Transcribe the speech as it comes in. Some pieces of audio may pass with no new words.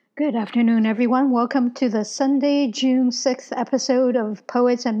Good afternoon, everyone. Welcome to the Sunday, June 6th episode of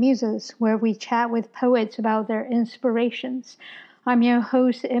Poets and Muses, where we chat with poets about their inspirations. I'm your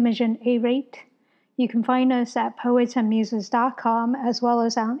host, Imogen A-Rate. You can find us at poetsandmuses.com as well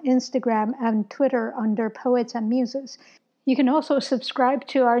as on Instagram and Twitter under Poets and Muses. You can also subscribe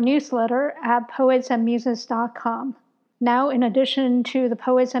to our newsletter at poetsandmuses.com. Now, in addition to the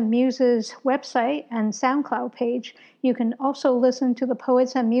Poets and Muses website and SoundCloud page, you can also listen to the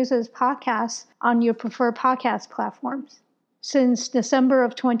Poets and Muses podcast on your preferred podcast platforms. Since December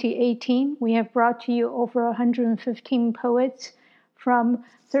of 2018, we have brought to you over 115 poets from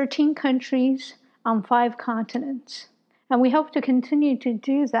 13 countries on 5 continents. And we hope to continue to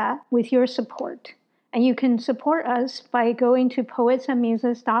do that with your support. And you can support us by going to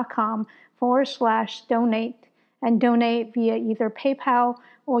poetsandmuses.com/donate and donate via either PayPal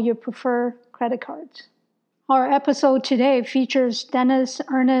or your preferred credit cards. Our episode today features Dennis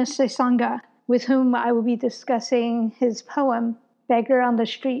Ernest Esanga, with whom I will be discussing his poem, Beggar on the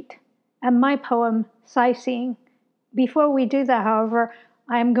Street, and my poem, Sightseeing. Before we do that, however,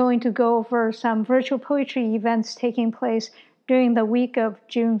 I'm going to go over some virtual poetry events taking place during the week of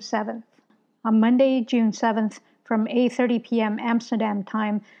June 7th. On Monday, June 7th, from 8:30 p.m. Amsterdam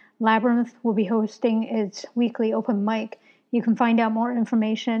time, Labyrinth will be hosting its weekly open mic. You can find out more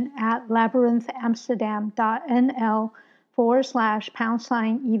information at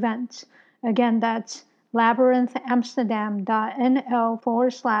labyrinthamsterdam.nl/events. Again, that's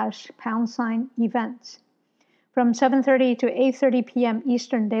labyrinthamsterdam.nl/events. From 7:30 to 8:30 p.m.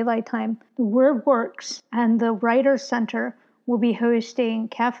 Eastern Daylight Time, the Word Works and the Writers Center will be hosting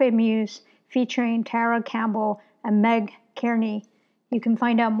Cafe Muse featuring Tara Campbell and Meg Kearney. You can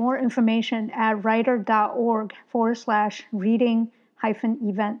find out more information at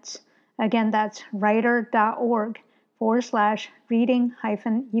writer.org/reading-events. Again, that's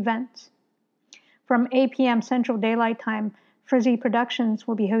writer.org/reading-events. From 8 p.m. Central Daylight Time, Frizzy Productions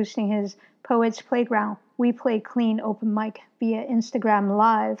will be hosting his Poets Playground We Play Clean open mic via Instagram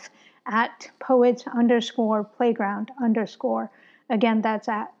Live at poets_playground_. Again, that's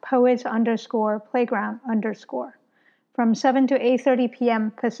at poets_playground_. From 7 to 8:30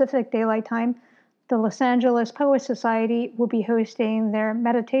 p.m. Pacific Daylight Time, the Los Angeles Poets Society will be hosting their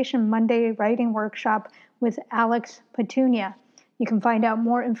Meditation Monday writing workshop with Alex Petunia. You can find out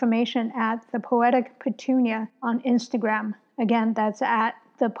more information at The Poetic Petunia on Instagram. Again, that's at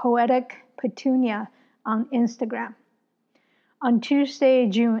The Poetic Petunia on Instagram. On Tuesday,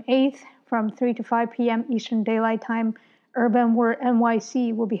 June 8th, from 3 to 5 p.m. Eastern Daylight Time, Urban Word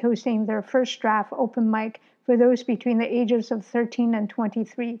NYC will be hosting their first draft open mic for those between the ages of 13 and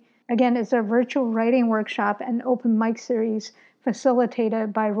 23. Again, it's a virtual writing workshop and open mic series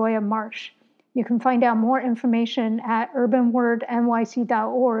facilitated by Roya Marsh. You can find out more information at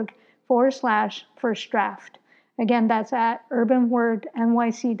urbanwordnyc.org/first draft. Again, that's at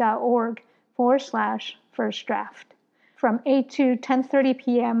urbanwordnyc.org/first draft. From 8 to 10:30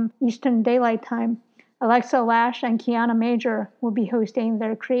 p.m. Eastern Daylight Time, Alexa Lash and Kiana Major will be hosting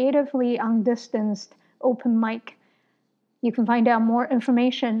their Creatively Undistanced open mic. You can find out more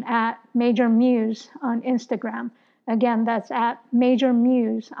information at Major Muse on Instagram. Again, that's at Major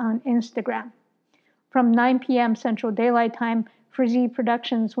Muse on Instagram. From 9 p.m. Central Daylight Time, Frizzy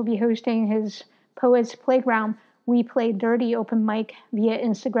Productions will be hosting his Poets Playground We Play Dirty open mic via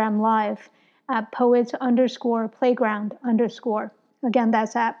Instagram Live at poets_playground_. Again,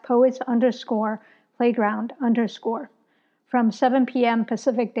 that's at poets_playground_. From 7 p.m.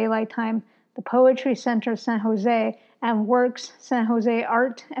 Pacific Daylight Time, the Poetry Center San Jose and Works San Jose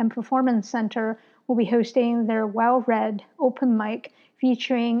Art and Performance Center will be hosting their Well Read open mic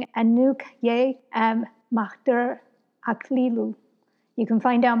featuring Anouk Ye and Mahder Aklilu. You can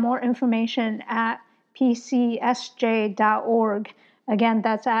find out more information at pcsj.org. Again,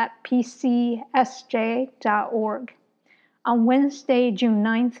 that's at pcsj.org. On Wednesday, June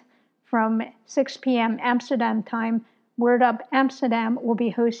 9th, from 6 p.m. Amsterdam time, Word Up Amsterdam will be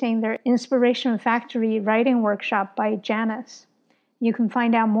hosting their Inspiration Factory writing workshop by Janice. You can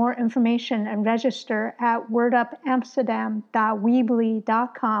find out more information and register at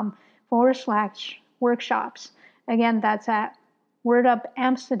wordupamsterdam.weebly.com/workshops. Again, that's at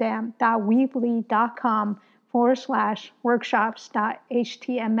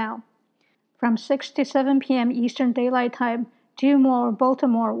wordupamsterdam.weebly.com/workshops.html. From 6 to 7 p.m. Eastern Daylight Time, Do More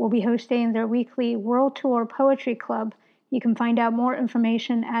Baltimore will be hosting their weekly World Tour Poetry Club. You can find out more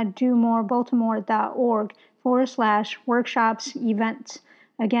information at domorebaltimore.org/workshops events.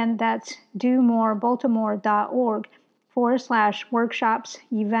 Again, that's domorebaltimore.org/workshops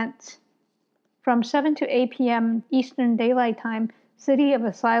events. From 7 to 8 p.m. Eastern Daylight Time, City of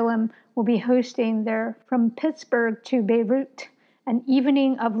Asylum will be hosting their From Pittsburgh to Beirut, an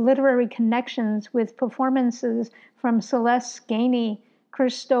evening of literary connections with performances from Celeste Gainey,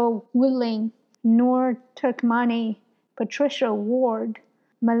 Crystal Woodling, Noor Turkmani, Patricia Ward,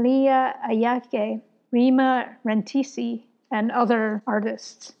 Malia Ayake, Rima Rentisi, and other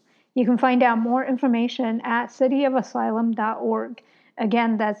artists. You can find out more information at cityofasylum.org.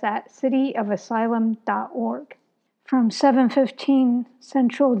 Again, that's at cityofasylum.org. From 7:15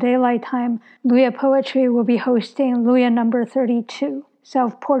 Central Daylight Time, Luya Poetry will be hosting Luya number 32,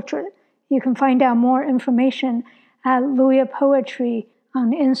 Self-Portrait. You can find out more information at Luya Poetry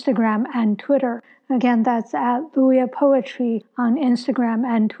on Instagram and Twitter. Again, that's at Luya Poetry on Instagram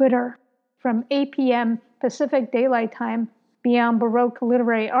and Twitter. From 8 p.m. Pacific Daylight Time, Beyond Baroque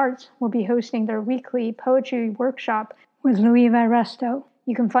Literary Arts will be hosting their weekly poetry workshop with Louis Varesto.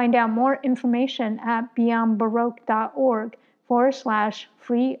 You can find out more information at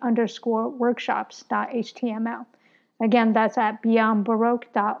beyondbaroque.org/free_workshops.html. Again, that's at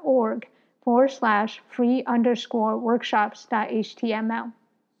beyondbaroque.org/free_workshops.html.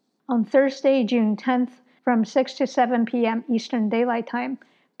 On Thursday, June 10th, from 6 to 7 p.m. Eastern Daylight Time,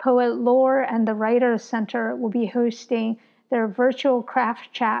 Poet Lore and the Writers Center will be hosting their virtual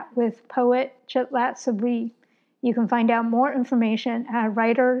craft chat with poet Chitlat Sabri. You can find out more information at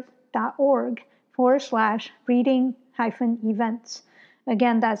writer.org/reading-events.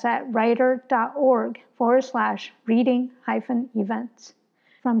 Again, that's at writer.org/reading-events.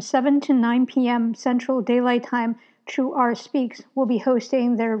 From 7 to 9 p.m. Central Daylight Time, True Art Speaks will be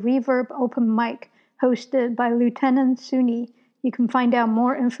hosting their Reverb Open Mic, hosted by Lieutenant Suni. You can find out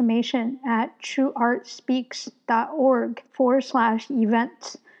more information at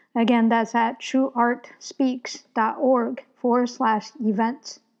trueartspeaks.org/events. Again, that's at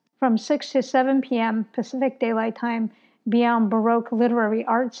trueartspeaks.org/events. From 6 to 7 p.m. Pacific Daylight Time, Beyond Baroque Literary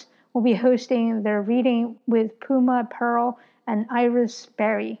Arts will be hosting their reading with Puma Pearl and Iris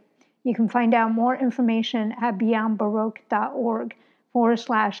Berry. You can find out more information at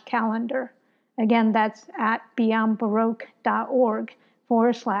beyondbaroque.org/calendar. Again, that's at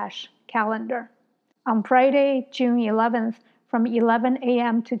beyondbaroque.org/calendar. On Friday, June 11th, from 11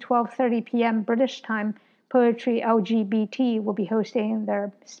 a.m. to 12:30 p.m. British time, Poetry LGBT will be hosting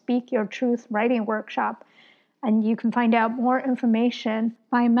their Speak Your Truth writing workshop. And you can find out more information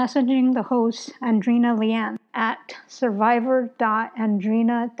by messaging the host, Andrina Lian, at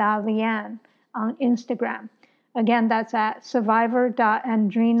survivor.andrina.lian on Instagram. Again, that's at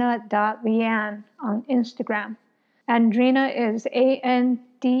survivor.andrina.lian on Instagram. Andrina is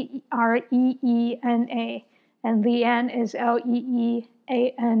ANDREENA, and Lian is LEEANNE.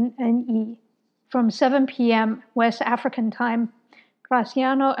 From 7 p.m. West African time,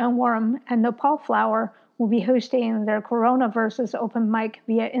 Graciano and Worm and Nepal Flower will be hosting their Corona Versus open mic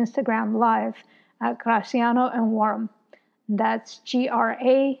via Instagram Live at Graciano and Worm. That's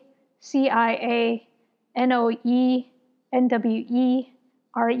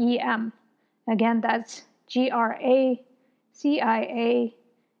GracianoNWEREM. Again, that's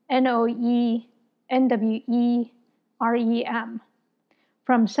GracianoNWEREM.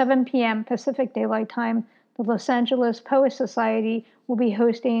 From 7 p.m. Pacific Daylight Time, the Los Angeles Poets Society will be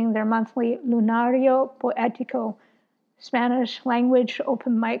hosting their monthly Lunario Poético, Spanish language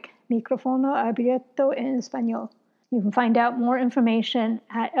open mic, micrófono abierto en español. You can find out more information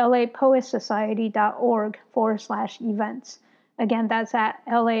at lapoetsociety.org/events. Again, that's at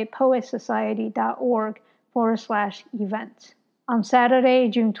lapoetsociety.org/events. On Saturday,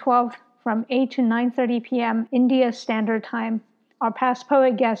 June 12th, from 8 to 9:30 p.m. India Standard Time, our past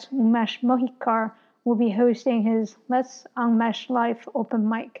poet guest, Umesh Mohikar, will be hosting his Let's Unmesh Life open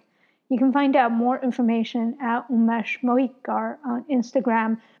mic. You can find out more information at Umesh Mohikar on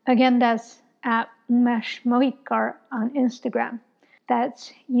Instagram. Again, that's at Umesh Mohikar on Instagram.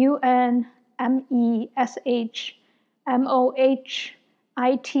 That's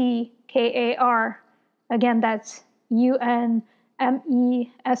UNMESHMOHITKAR. Again, that's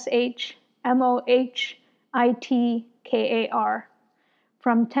UNMESHMOHITKAR.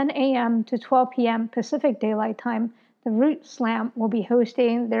 From 10 a.m. to 12 p.m. Pacific Daylight Time, the Root Slam will be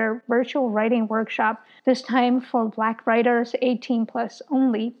hosting their virtual writing workshop, this time for Black writers 18 plus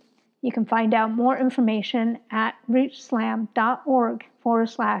only. You can find out more information at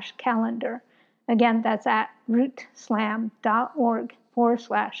rootslam.org/calendar. Again, that's at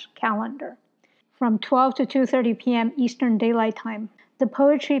rootslam.org/calendar. From 12 to 2:30 p.m. Eastern Daylight Time, the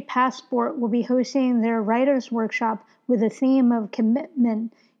Poetry Passport will be hosting their writers workshop with a theme of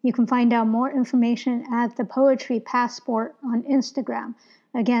commitment. You can find out more information at the Poetry Passport on Instagram.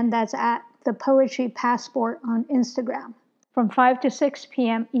 Again, that's at the Poetry Passport on Instagram. From 5 to 6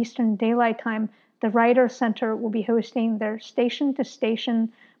 p.m. Eastern Daylight Time, the Writers Center will be hosting their Station to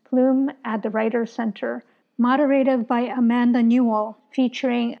Station Plume at the Writers Center, moderated by Amanda Newell,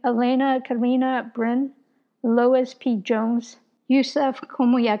 featuring Elena Karina Brin, Lois P. Jones, Yusuf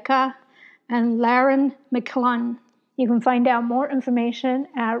Komoyaka, and Laren McClellan. You can find out more information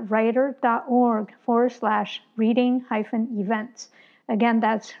at writer.org/reading-events. Again,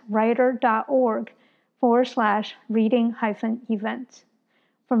 that's writer.org/reading-events.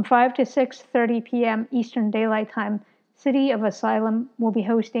 From 5 to 6:30 p.m. Eastern Daylight Time, City of Asylum will be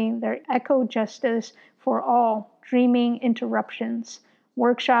hosting their Echo Justice for All Dreaming Interruptions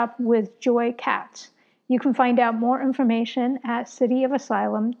workshop with Joy Katz. You can find out more information at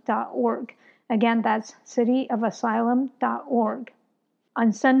cityofasylum.org. Again, that's cityofasylum.org.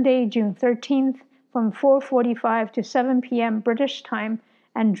 On Sunday, June 13th, from 4:45 to 7 p.m. British time,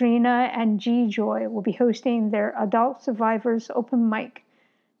 Andrina and G Joy will be hosting their Adult Survivors Open Mic.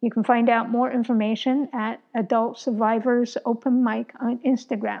 You can find out more information at Adult Survivors Open Mic on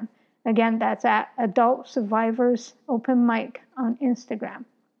Instagram. Again, that's at Adult Survivors Open Mic on Instagram.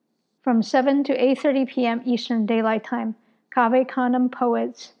 From 7 to 8:30 p.m. Eastern Daylight Time, Cave Canem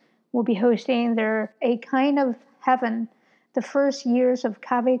Poets will be hosting their A Kind of Heaven, the first years of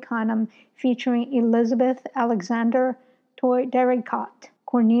Cave Canem, featuring Elizabeth Alexander Toy Derricott,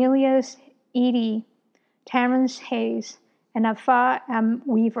 Cornelius Eady, Terrence Hayes, and Afa M.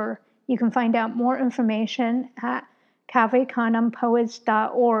 Weaver. You can find out more information at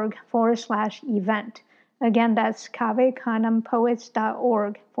cavecanempoets.org/event. Again, that's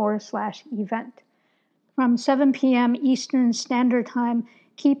cavecanempoets.org/event. From 7 p.m. Eastern Standard Time,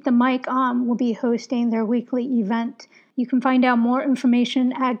 Keep the Mic On will be hosting their weekly event. You can find out more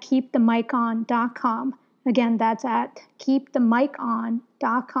information at keepthemicon.com. Again, that's at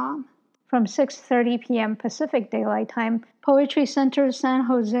keepthemicon.com. From 6:30 p.m. Pacific Daylight Time, Poetry Center San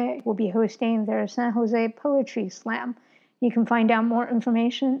Jose will be hosting their San Jose Poetry Slam. You can find out more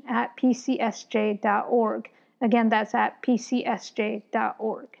information at pcsj.org. Again, that's at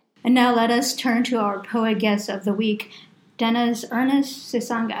pcsj.org. And now let us turn to our poet guest of the week, Dennis Ernest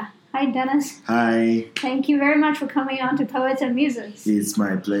Sisanga. Hi, Dennis. Hi. Thank you very much for coming on to Poets and Muses. It's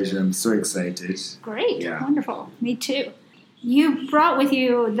my pleasure. I'm so excited. Great. Yeah. Wonderful. Me too. You brought with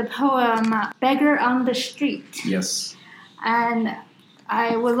you the poem Beggar on the Street. Yes. And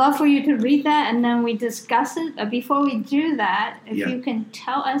I would love for you to read that and then we discuss it. But before we do that, if you can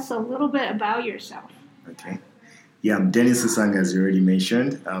tell us a little bit about yourself. Okay. Yeah, I'm Dennis Sisanga, as you already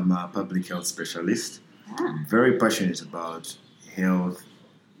mentioned. I'm a public health specialist. I'm very passionate about health,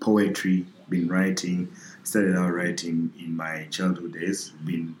 poetry, been writing. Started out writing in my childhood days.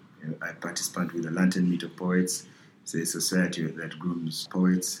 Been a participant with the Lantern Meet of Poets. It's a society that grooms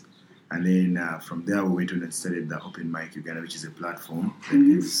poets. And then from there, we went on and started the Open Mic Uganda, which is a platform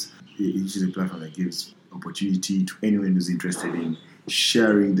that gives opportunity to anyone who's interested in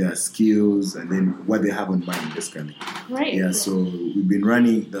sharing their skills and then what they have on mind, basically. Great. Yeah, so we've been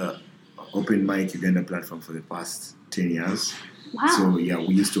running the Open Mic Uganda platform for the past 10 years. Wow. So, yeah,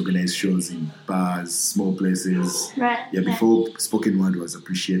 we used to organize shows in bars, small places. Right. Yeah, before spoken word was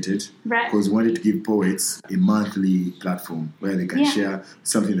appreciated. Right. Because we wanted to give poets a monthly platform where they can share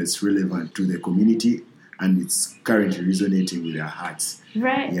something that's relevant to their community and it's currently resonating with their hearts.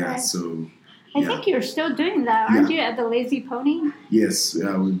 Right. Yeah, right. so... I think you're still doing that, aren't you, at the Lazy Pony? Yes,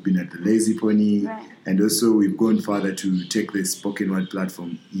 we've been at the Lazy Pony. Right. And also we've gone further to take the spoken word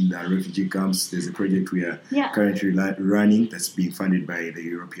platform in the refugee camps. There's a project we are currently running that's being funded by the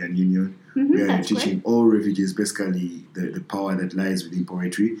European Union. We are teaching all refugees basically the power that lies within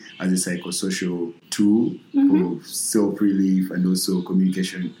poetry as a psychosocial tool for self-relief and also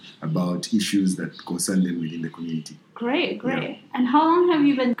communication about issues that concern them within the community. Great. Yeah. And how long have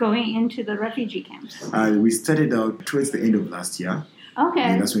you been going into the refugee camps? We started out towards the end of last year. Okay.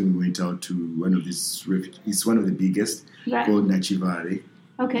 And that's when we went out to one of these it's one of the biggest, called Nachivare.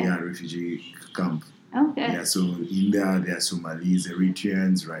 Okay. Yeah, refugee camp. Okay. Yeah, so in there are Somalis,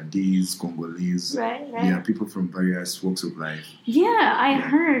 Eritreans, Rwandese, Congolese. Right. Yeah, people from various walks of life. Yeah, I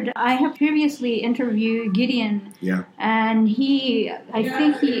heard. I have previously interviewed Gideon. Yeah. And I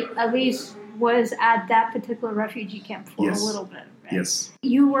think he at least was at that particular refugee camp for a little bit. Right? Yes.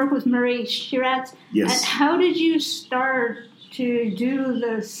 You work with Murray Shirat. Yes. And how did you start to do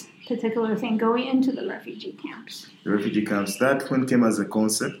this particular thing, going into the refugee camps? The refugee camps, that one came as a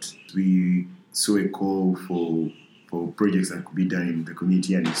concept. We saw a call for projects that could be done in the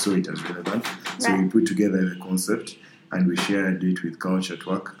community and we saw it as relevant. So we put together the concept and we shared it with Culture at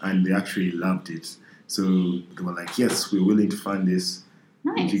Work and they actually loved it. So they were like, yes, we're willing to fund this.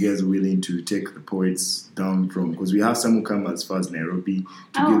 Nice. If you guys are willing to take the poets down from, because we have some who come as far as Nairobi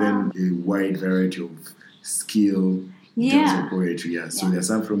to give them a wide variety of skill in terms of poetry. Yeah. So there's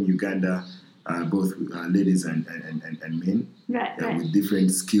some from Uganda, both ladies and men, right. with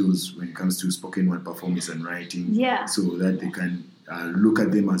different skills when it comes to spoken word performance and writing. Yeah. So that they can look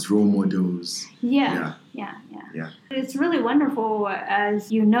at them as role models. Yeah. It's really wonderful,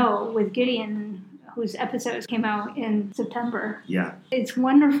 as you know, with Gideon, whose episodes came out in September. Yeah. It's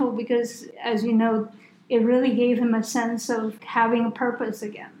wonderful because, as you know, it really gave him a sense of having a purpose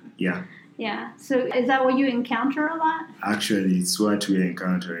again. Yeah. Yeah. So is that what you encounter a lot? Actually, it's what we're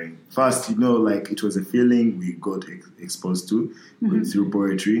encountering. First, it was a feeling we got exposed to through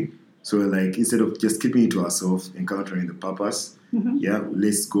poetry. So, instead of just keeping it to ourselves, encountering the purpose,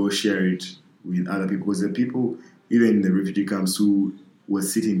 let's go share it with other people. Because the people, even in the refugee camps, who were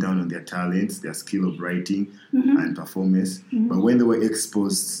sitting down on their talents, their skill of writing and performance. But when they were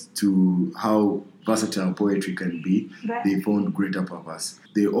exposed to how versatile poetry can be, they found greater purpose.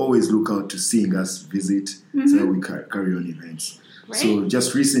 They always look out to seeing us visit so that we carry on events. Great. So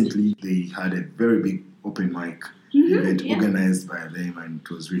just recently, they had a very big open mic event organized by them, and it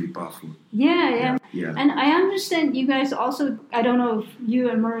was really powerful. Yeah. And I understand you guys also, I don't know if you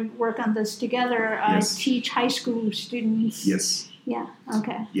and Murray work on this together, teach high school students. Yes. Yeah,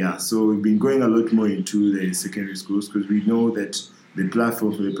 okay. Yeah, so we've been going a lot more into the secondary schools because we know that for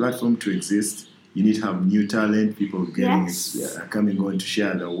the platform to exist, you need to have new talent, people coming on to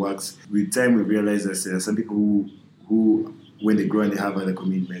share their works. With time, we realize that there are some people who, when they grow and they have other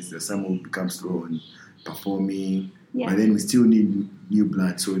commitments, there's some who become slow on performing, but then we still need new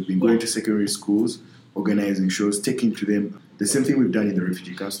blood. So we've been going to secondary schools, organizing shows, taking to them the same thing we've done in the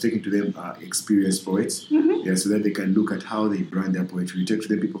refugee camps, taking to them experienced poets, so that they can look at how they brand their poetry. We take to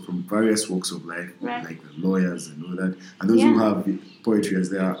them people from various walks of life, like the lawyers and all that, and those who have poetry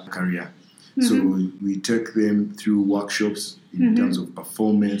as their career. So we take them through workshops in terms of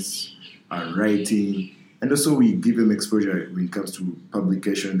performance, writing, and also we give them exposure when it comes to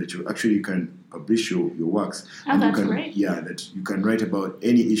publication, that you can publish your works. And that's great. Yeah, that you can write about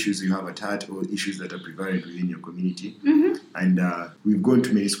any issues you have at heart or issues that are prevalent within your community. And we've gone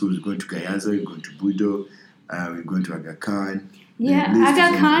to many schools. We've gone to Gayaza, we've gone to Budo, we've gone to Aga Khan. Yeah,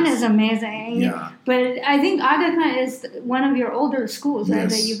 Aga Khan is amazing. Yeah. But I think Aga Khan is one of your older schools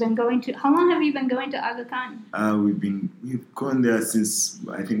that you've been going to. How long have you been going to Aga Khan? We've gone there since,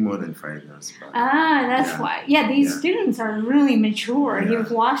 I think, more than 5 years. That's why. Yeah, these students are really mature. Yeah.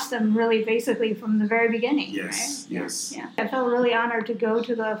 You've watched them really basically from the very beginning, right? Yes. Yeah. I felt really honored to go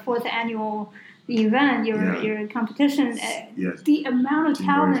to the 4th annual event, your competition. The amount of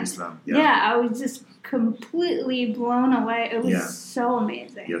talent. I was just completely blown away. It was so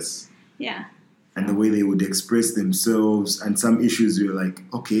amazing. Yes. Yeah. And the way they would express themselves, and some issues you're like,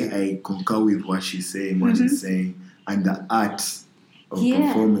 okay, I concur with what she's saying, and the art of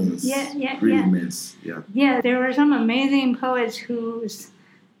performance really immense. Yeah, there were some amazing poets whose,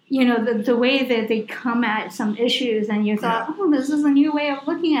 the way that they come at some issues, and you thought, this is a new way of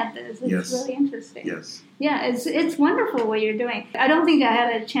looking at this. It's really interesting. Yes. Yeah, it's wonderful what you're doing. I don't think I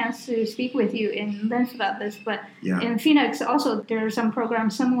had a chance to speak with you in Linz about this, but in Phoenix also there are some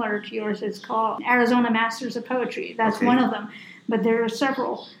programs similar to yours. It's called Arizona Masters of Poetry. That's one of them. But there are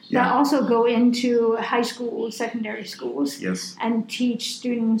several that also go into high schools, secondary schools, and teach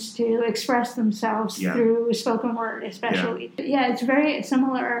students to express themselves through spoken word, especially. Yeah, it's very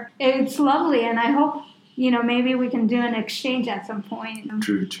similar. It's lovely, and I hope, maybe we can do an exchange at some point.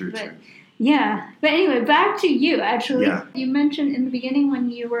 True. Yeah. But anyway, back to you, actually. Yeah. You mentioned in the beginning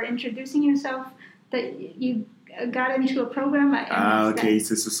when you were introducing yourself that you got into a program. It's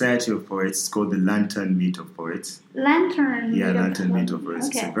a society of poets. It's called the Lantern Meet of Poets. Lantern Meet of Poets.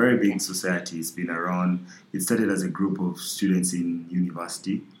 Okay. It's a very big society. It's been around. It started as a group of students in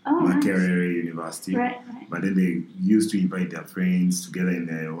university, Makerere University. Right. But then they used to invite their friends together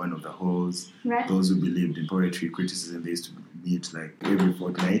in one of the halls. Right. Those who believed in poetry criticism, they used to meet like every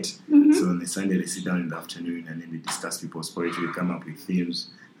fortnight. So on a Sunday they sit down in the afternoon and then they discuss people's poetry, they come up with themes,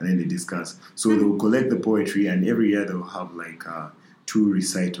 and then they discuss. So they will collect the poetry, and every year they will have like 2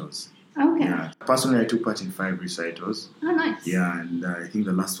 recitals. Okay. Yeah. Personally, I took part in 5 recitals. Oh, nice. Yeah, and I think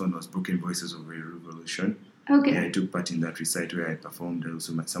the last one was Broken Voices of a Revolution. Okay. Yeah, I took part in that recital where I performed.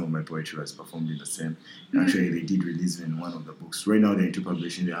 Also, some of my poetry was performed in the same. Actually, they did release in one of the books. Right now, they're into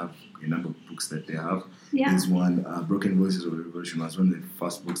publishing. They have a number of books that they have. Yeah. There's one, Broken Voices of a Revolution was one of the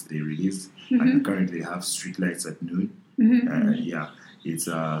first books they released. And currently they have Streetlights at Noon. It's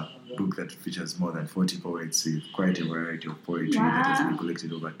a book that features more than 40 poets with quite a variety of poetry that has been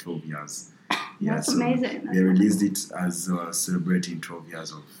collected over 12 years. Yeah, That's so amazing. They released it as celebrating 12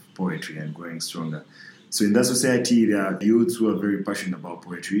 years of poetry and growing stronger. So in that society, there are youths who are very passionate about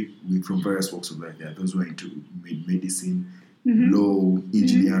poetry from various walks of life. There are those who are into medicine, law,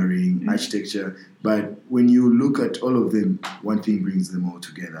 engineering, architecture. But when you look at all of them, one thing brings them all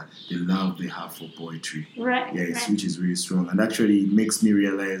together: the love they have for poetry. Right. Yes, which is really strong. And actually it makes me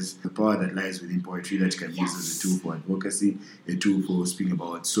realize the power that lies within poetry that you can use as a tool for advocacy, a tool for speaking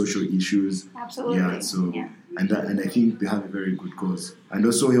about social issues. Absolutely. Yeah, so and I think they have a very good cause. And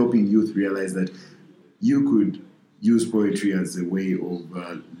also helping youth realize that you could use poetry as a way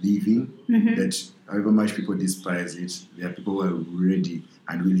of living, that however much people despise it, there are people who are ready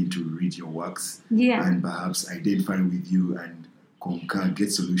and willing to read your works and perhaps identify with you and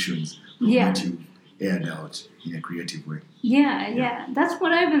get solutions from what you've aired out in a creative way. Yeah. That's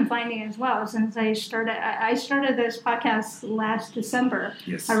what I've been finding as well since I started this podcast last December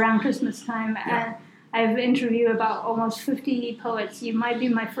around Christmas time. And I've interviewed about almost 50 poets. You might be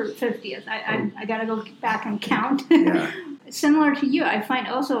my 50th. I got to go back and count. Similar to you, I find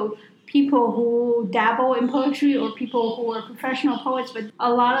also people who dabble in poetry or people who are professional poets, but a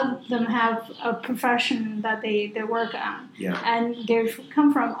lot of them have a profession that they work on. And they've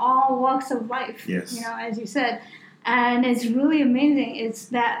come from all walks of life, as you said. And it's really amazing. It's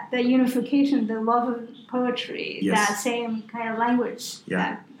that unification, the love of poetry, that same kind of language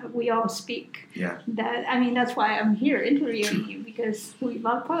that we all speak. That's why I'm here interviewing you, because we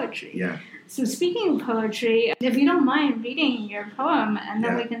love poetry. So speaking of poetry, if you don't mind reading your poem, and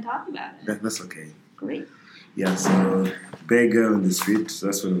then we can talk about it. That's okay. Great. Yeah, so Beggar on the Street,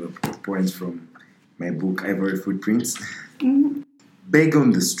 that's one of the poems from my book, Ivory Footprints. Beggar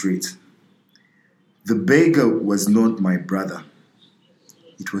on the Street. The beggar was not my brother.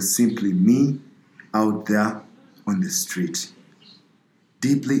 It was simply me out there on the street,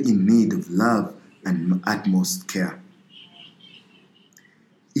 deeply in need of love and utmost care.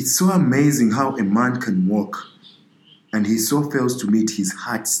 It's so amazing how a man can walk and he so fails to meet his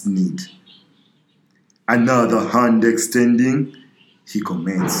heart's need. Another hand extending, he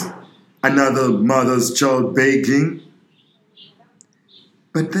comments. Another mother's child begging.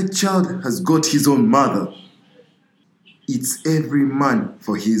 But that child has got his own mother. It's every man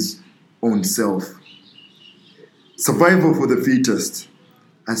for his own self. Survival for the fittest,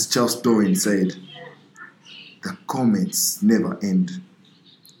 as Charles Darwin said. The comments never end.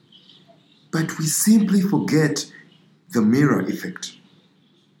 But we simply forget the mirror effect.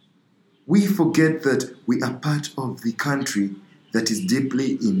 We forget that we are part of the country that is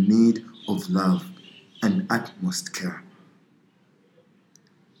deeply in need of love and utmost care.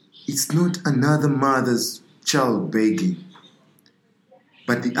 It's not another mother's child begging,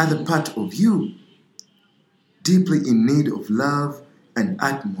 but the other part of you, deeply in need of love and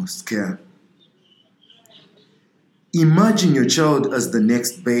utmost care. Imagine your child as the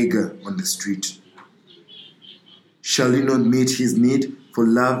next beggar on the street. Shall you not meet his need for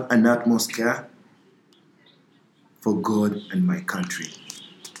love and utmost care? For God and my country.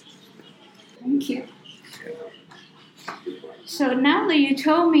 Thank you. So now that you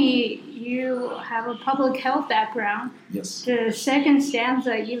told me you have a public health background, the second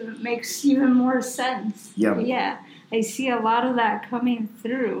stanza makes even more sense. Yeah, I see a lot of that coming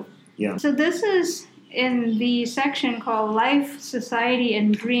through. So this is in the section called Life, Society,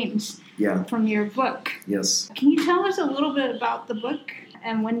 and Dreams from your book. Can you tell us a little bit about the book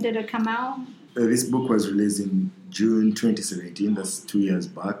and when did it come out? This book was released in June 2017. That's 2 years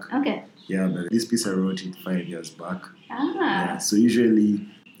back. Okay. Yeah, but this piece I wrote it 5 years back. So usually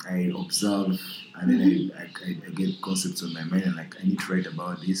I observe and then I get concepts on my mind and I need to write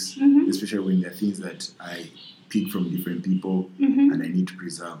about this, especially when there are things that I pick from different people and I need to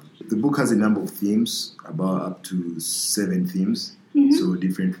preserve. The book has a number of themes, about up to 7 themes. So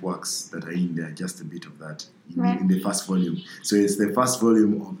different works that are in there, just a bit of that in the first volume. So it's the first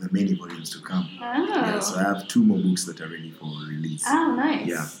volume of the many volumes to come. So I have 2 more books that are ready for release.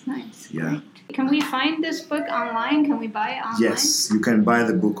 Nice. Great. Can we find this book online? Can we buy it online? Yes, you can buy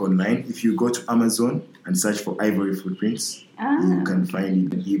the book online. If you go to Amazon and search for Ivory Footprints, you can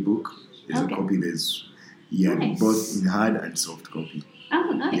find it in ebook. There's a copy. There's both in hard and soft copy.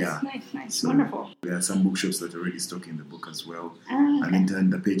 Nice. So wonderful. There are some bookshops that are already stocking the book as well. And then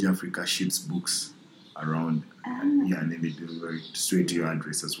the Page Africa ships books around. And then they deliver it straight to your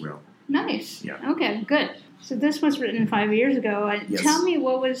address as well. Nice. Okay, good. So this was written 5 years ago. Tell me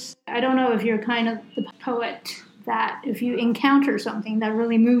I don't know if you're kind of the poet that if you encounter something that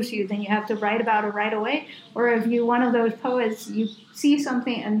really moves you, then you have to write about it right away. Or if you're one of those poets, you see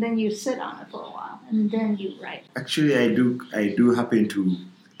something and then you sit on it for a while and then you write. Actually, I do happen to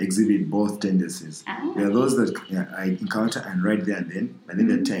exhibit both tendencies. There are those that I encounter and right there and then, but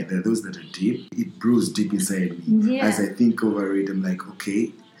then there are those that are deep. It brews deep inside me. As I think over it, I'm like,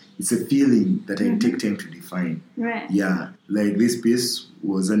 okay, it's a feeling that I take time to define. Right. Yeah, like this piece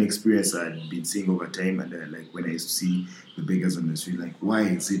was an experience I'd been seeing over time, and like when I used to see the beggars on the street, like, why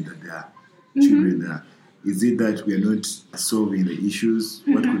is it that there are children there? Is it that we are not solving the issues?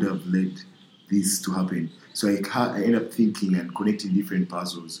 What could have led this to happen? So I end up thinking and connecting different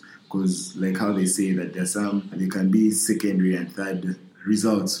puzzles, because like how they say that there can be secondary and third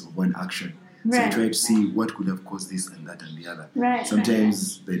results of one action. So I try to see what could have caused this and that and the other.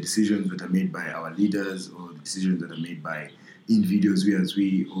 Sometimes the decisions that are made by our leaders, or the decisions that are made by individuals,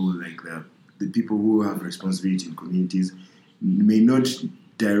 or like the people who have responsibility in communities, may not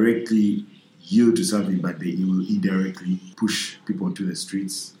directly yield to something, but they will indirectly push people onto the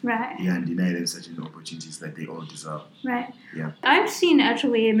streets and deny them certain opportunities that they all deserve. Right. Yeah. I've seen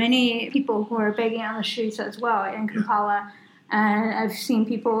actually many people who are begging on the streets as well in Kampala. And I've seen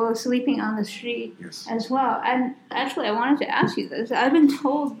people sleeping on the street as well. And actually, I wanted to ask you this. I've been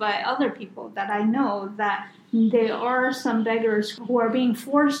told by other people that I know that there are some beggars who are being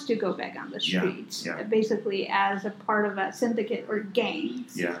forced to go beg on the streets, basically as a part of a syndicate or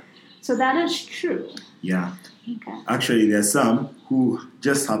gangs. Yeah. So that is true. Yeah. Okay. Actually, there are some who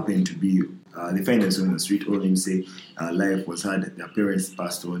just happen to be, they find themselves on the street, or let me say, life was hard, their parents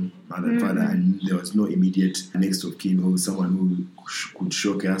passed on, mother and father, and there was no immediate next of kin or someone who could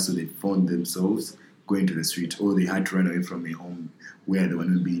show care, so they found themselves going to the street, or they had to run away from a home where they were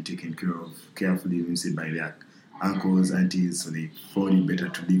not being taken care of carefully, let me say, by their uncles, aunties, so they found it better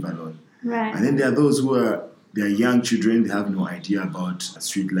to live alone. Right. And then there are those who are, they are young children, they have no idea about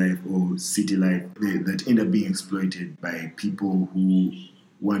street life or city life, that end up being exploited by people who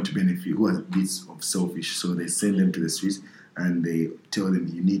want to benefit, who are bits of selfish. So they send them to the streets and they tell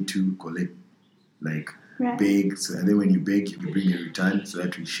them, you need to collect, like, beg. So, and then when you beg, you bring a return so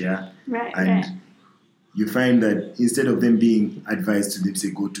that we share. You find that instead of them being advised to them, say,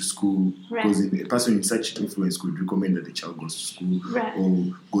 go to school, because a person in such influence could recommend that the child goes to school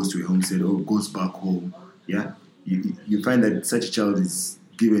or goes to a homestead or goes back home. Yeah, you find that such a child is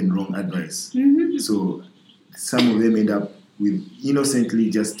given wrong advice. So some of them end up with innocently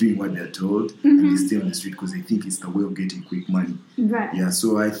just doing what they're told, and they stay on the street because they think it's the way of getting quick money. Yeah,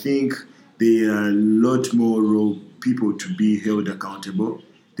 so I think there are a lot more people to be held accountable.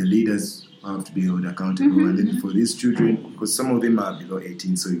 The leaders have to be held accountable, and then for these children, because some of them are below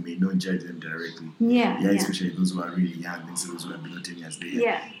 18, so you may not judge them directly. Especially those who are really young, and so those who are below 10 years,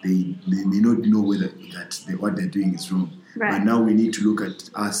 they may not know whether what they're doing is wrong. But now we need to look at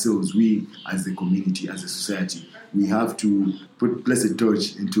ourselves. We, as the community, as a society, we have to place a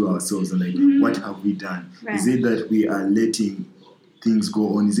torch into ourselves and like, what have we done? Is it that we are letting things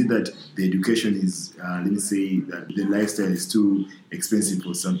go on? Is it that the education is, let me say, that the lifestyle is too expensive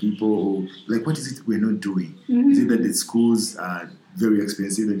for some people? Or like, what is it we're not doing? Is it that the schools are very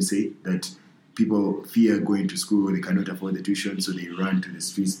expensive? Let me say that people fear going to school or they cannot afford the tuition, so they run to the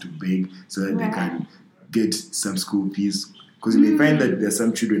streets to beg so that they can get some school fees. Because you may find that there are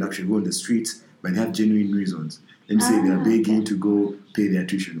some children actually go on the streets, but they have genuine reasons. Let me say they are begging to go pay their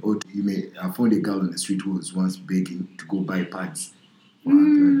tuition. Or you may have found a girl on the street who was once begging to go buy pads.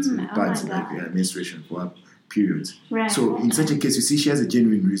 Pads, like menstruation for her periods. So in such a case, you see she has a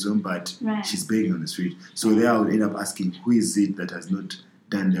genuine reason, but she's begging on the street. So there I would end up asking, who is it that has not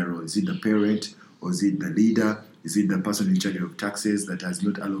done their role? Is it the parent, or is it the leader? Is it the person in charge of taxes that has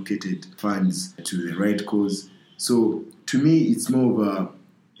not allocated funds to the right cause? So to me, it's more of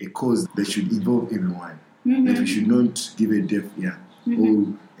a cause that should involve everyone. That we should not give a deaf ear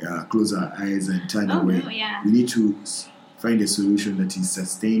or close our eyes and turn away. We need to find a solution that is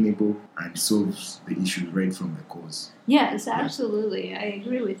sustainable and solves the issue right from the cause. Yes, absolutely. I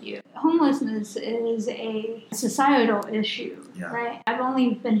agree with you. Homelessness is a societal issue, right? I've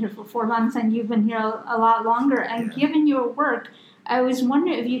only been here for 4 months and you've been here a lot longer. And given your work, I was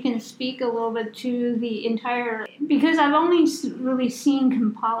wondering if you can speak a little bit to the entire, because I've only really seen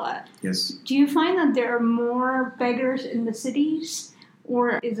Kampala. Yes. Do you find that there are more beggars in the cities,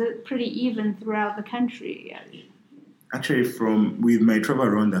 or is it pretty even throughout the country? Actually, with my travel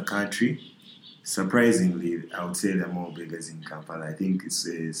around the country, surprisingly, I would say there are more beggars in Kampala. I think it's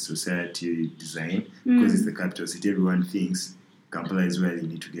a society design, because it's the capital city. Everyone thinks Kampala is where you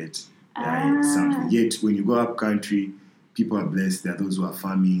need to get something. Yet, when you go up country, people are blessed. There are those who are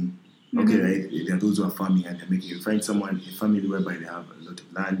farming. There are those who are farming and they're making. You find a family whereby they have a lot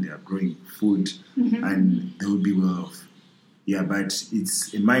of land, they are growing food, and they will be well off. Yeah, but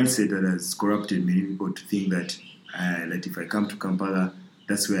it's a mindset that has corrupted many people to think that if I come to Kampala,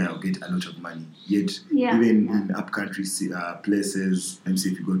 that's where I'll get a lot of money. Yet, even in upcountry places, let me say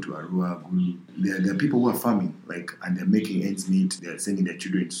if you go to Arua, Gulu, there are people who are farming, and they're making ends meet, they're sending their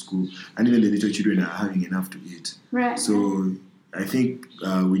children to school, and even the little children are having enough to eat. Right. So I think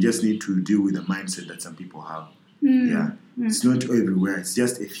we just need to deal with the mindset that some people have. It's not everywhere. It's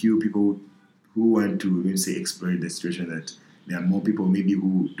just a few people who want to, let me say, exploit the situation that there are more people maybe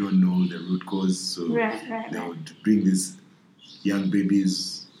who don't know the root cause, so they would bring these young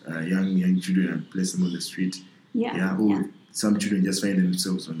babies, young children and place them on the street. Some children just find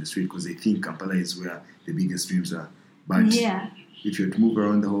themselves on the street because they think Kampala is where the biggest dreams are. But if you move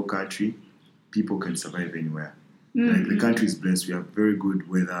around the whole country, people can survive anywhere. The country is blessed. We have very good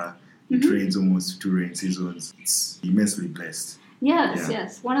weather. It rains almost 2 rain seasons. It's immensely blessed.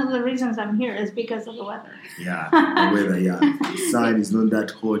 Yes. One of the reasons I'm here is because of the weather. The weather, The sun is not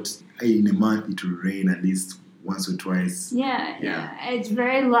that hot. In a month, it will rain at least once or twice. It's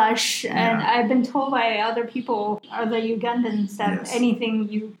very lush, and I've been told by other people, other Ugandans, that anything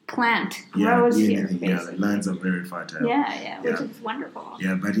you plant grows here. The lands are very fertile. Which is wonderful.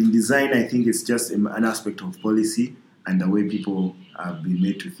 But in design, I think it's just an aspect of policy and the way people have been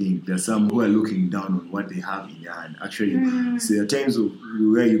made to think. There are some who are looking down on what they have in their hand. Actually, so there are times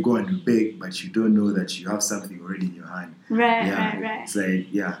where you go and you beg, but you don't know that you have something already in your hand. Right. It's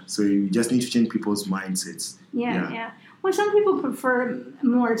so you just need to change people's mindsets. Well, some people prefer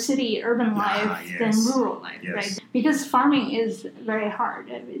more urban life than rural life, right? Because farming is very hard.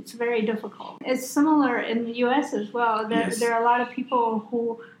 It's very difficult. It's similar in the U.S. as well. There are a lot of people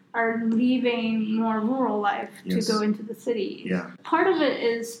who are leaving more rural life to go into the city. Part of it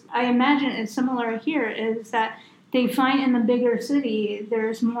is, I imagine it's similar here, is that they find in the bigger city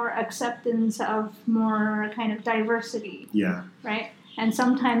there's more acceptance of more kind of diversity. Right? And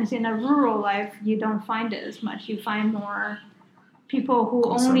sometimes in a rural life, you don't find it as much. You find more people who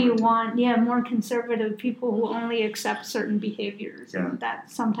only want, more conservative people who only accept certain behaviors. And that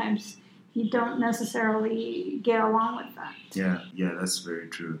sometimes you don't necessarily get along with that. That's very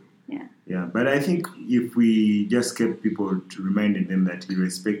true. But I think if we just kept people reminding them that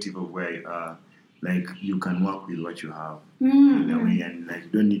irrespective of where you are, you can work with what you have in a way, and you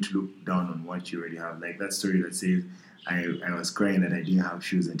don't need to look down on what you already have. Like that story that says, I was crying that I didn't have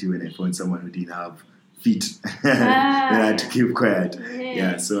shoes until when I found someone who didn't have feet. Then I had to keep quiet.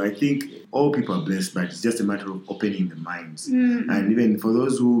 So I think all people are blessed, but it's just a matter of opening the minds. And even for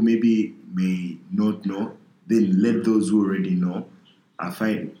those who maybe may not know, then let those who already know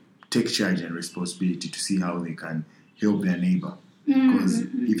take charge and responsibility to see how they can help their neighbor. Because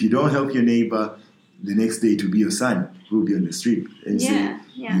if you don't help your neighbor, the next day it will be your son who will be on the street. And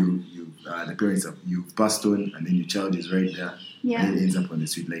the parents you've passed on, and then your child is right there and it ends up on the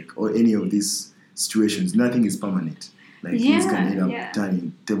street. Or any of these situations, nothing is permanent. Things can end up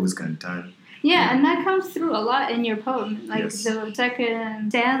turning, tables can turn. And that comes through a lot in your poem, the second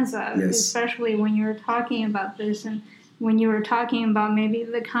stanza, especially when you were talking about this, and when you were talking about maybe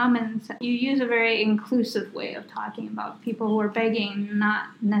the commons. You use a very inclusive way of talking about people who are begging, not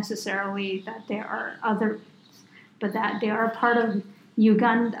necessarily that they are others, but that they are part of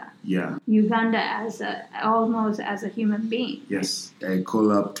Uganda. Uganda almost as a human being. Yes, I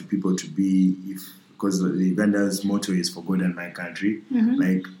call up to people to be, because the Uganda's motto is for God and my country.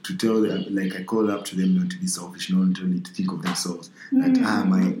 To tell them, I call up to them not to be selfish, not only to think of themselves. That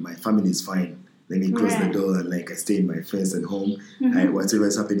my family is fine. Let me close the door and I stay in my fence at home. Whatever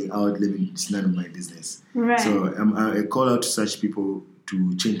is happening out, it's none of my business. So I call out to such people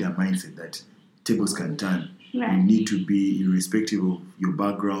to change their mindset that tables can turn. You need to be, irrespective of your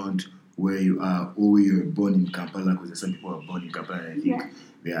background, where you are, or where you're born in Kampala, because some people are born in Kampala and I think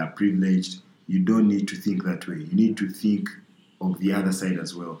they are privileged. You don't need to think that way. You need to think of the other side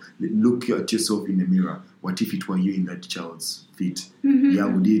as well. Look at yourself in the mirror. What if it were you in that child's feet?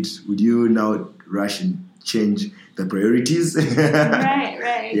 Would you now rush and change the priorities?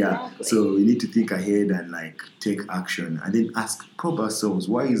 Exactly. So we need to think ahead and take action, and then probe ourselves,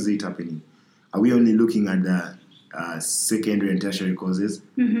 why is it happening? Are we only looking at the secondary and tertiary causes?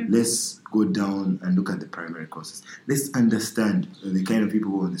 Let's go down and look at the primary causes. Let's understand the kind of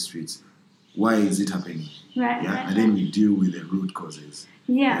people who are on the streets. Why is it happening? And then we deal with the root causes.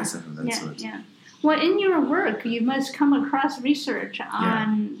 Well, in your work, you must come across research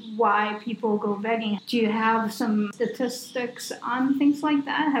on why people go begging. Do you have some statistics on things like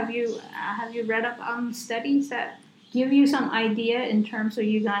that? Have you read up on studies that give you some idea in terms of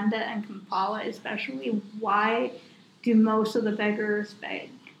Uganda and Kampala, especially? Why do most of the beggars beg?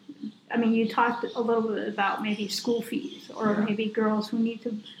 I mean, you talked a little bit about maybe school fees or maybe girls who need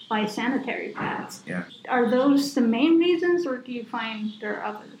to buy sanitary pads. Yeah. Are those the main reasons, or do you find there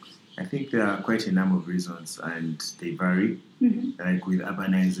are others? I think there are quite a number of reasons, and they vary. Like with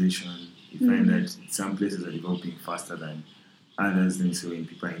urbanization, you find that some places are developing faster than others. Then, so when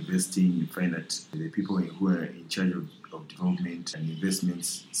people are investing, you find that the people who are in charge of development and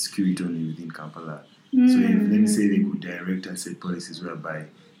investments skew it only within Kampala. So if, let me say, they could direct and set policies whereby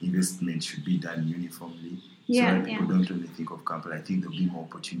investment should be done uniformly, so that people don't only think of Kampala. I think there'll be more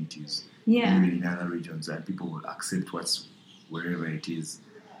opportunities even in other regions, and people will accept what's wherever it is.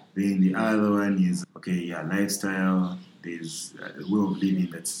 Then the other one is lifestyle. There's a way of living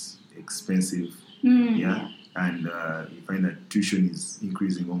that's expensive, and you find that tuition is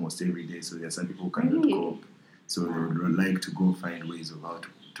increasing almost every day. So there are some people who cannot cope, so they would like to go find ways of how to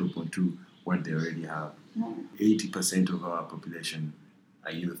top onto what they already have. 80% of our population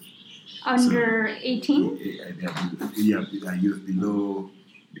are youth. Under 18? Are youth below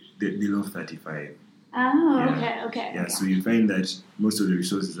 35. Oh, okay. Yeah, so you find that most of the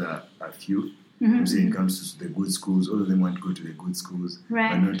resources are few. I'm saying it comes to the good schools, all of them want to go to the good schools,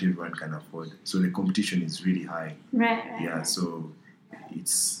 but not everyone can afford. So the competition is really high. Yeah, so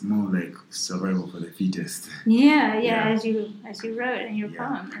it's more like survival for the fittest. As you wrote in your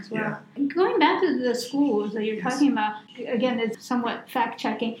poem as well. Going back to the schools that you're talking about, again, it's somewhat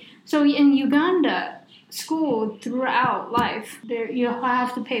fact-checking. So in Uganda, school throughout life, you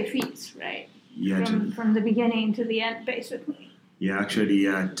have to pay fees, right? Yeah, from the beginning to the end, basically. Yeah, actually,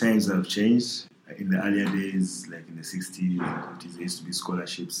 times have changed. In the earlier days, like in the 60s and 50s, there used to be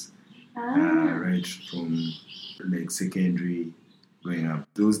scholarships, right from like secondary going up.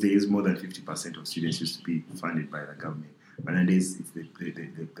 Those days, more than 50% of students used to be funded by the government. But nowadays,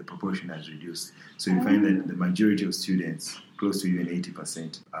 the proportion has reduced. So you find that the majority of students, close to even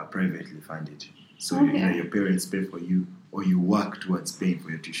 80%, are privately funded. So either your parents pay for you, or you work towards paying for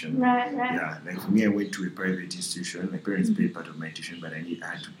your tuition. Right. Yeah, like for me, I went to a private institution. My parents paid part of my tuition, but I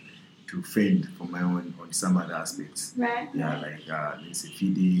had to fend for my own on some other aspects. Right. Yeah, like let's say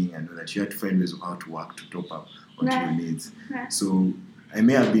feeding and all that. You had to find ways of how to work to top up onto your needs. Right. So I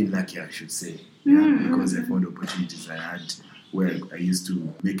may have been lucky, I should say, because I found opportunities I had where I used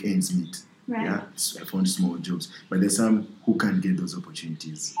to make ends meet. Right. Yeah, so I found small jobs, but there's some who can't get those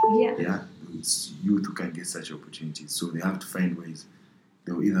opportunities. Yeah, it's youth who can't get such opportunities, so they have to find ways.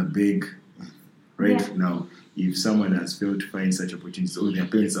 They'll either beg, right now. If someone has failed to find such opportunities, or their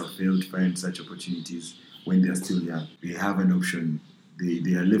parents have failed to find such opportunities when they're still young, they have an option.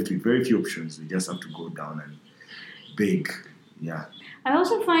 They are left with very few options. They just have to go down and beg. Yeah. I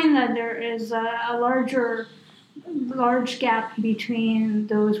also find that there is a large gap between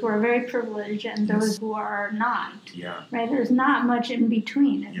those who are very privileged and those who are not. Yeah. Right? There's not much in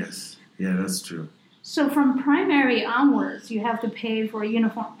between. Yes. Yeah, that's true. So from primary onwards, you have to pay for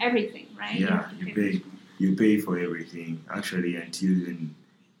uniform everything, right? Yeah, you pay for everything. Actually, until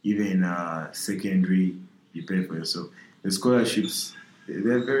even secondary, you pay for yourself. The scholarships,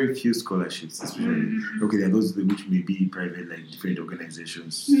 there are very few scholarships, especially. Okay, there are those which may be private, like different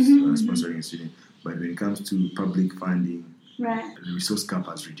organizations sponsoring a student. But when it comes to public funding, the resource cap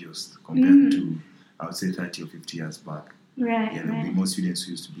has reduced compared to, I would say, 30 or 50 years back. Right. Yeah, there will be more students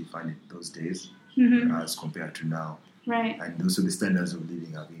who used to be funded those days as compared to now. Right. And also the standards of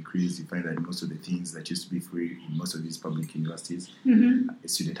living have increased. You find that most of the things that used to be free in most of these public universities, a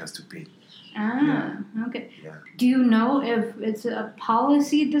student has to pay. Okay. Yeah. Do you know if it's a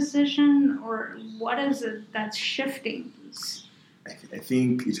policy decision or what is it that's shifting this? I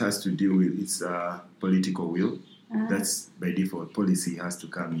think it has to do with its political will. That's by default. Policy has to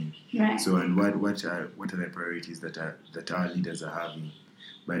come in. Right. So, and what are the priorities that our leaders are having?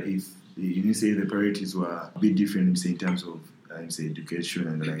 But if you say the priorities were a bit different, say in terms of education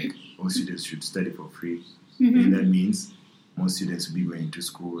and like all students should study for free, then that means most students will be going to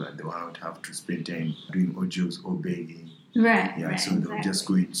school and they won't have to spend time doing odd jobs or begging. Right. Yeah, so they'll just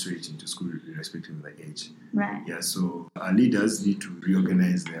go straight into school irrespective of their age. Right. Yeah, so our leaders need to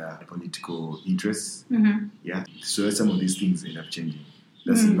reorganize their political interests. Yeah, so that some of these things end up changing.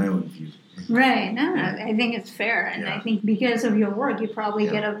 That's in my own view. Right. No, I think it's fair. And I think because of your work, you probably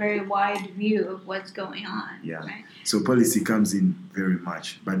get a very wide view of what's going on. Yeah. Right? So policy comes in very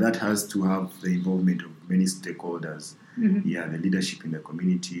much, but that has to have the involvement of many stakeholders. Yeah, the leadership in the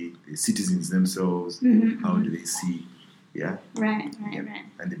community, the citizens themselves, how do they see? Yeah. Right.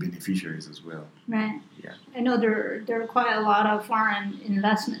 And the beneficiaries as well. Right. Yeah. I know there are quite a lot of foreign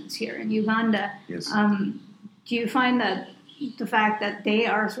investments here in Uganda. Yes. Do you find that the fact that they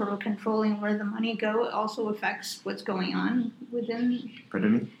are sort of controlling where the money go also affects what's going on within?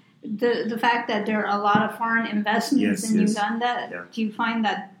 Pardon me? the fact that there are a lot of foreign investments in Uganda, do you find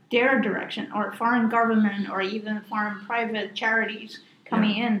that their direction, or foreign government, or even foreign private charities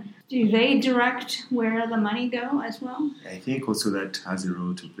coming in, do they direct where the money go as well? I think also that has a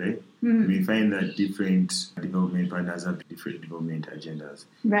role to play. We find that different development partners have different development agendas.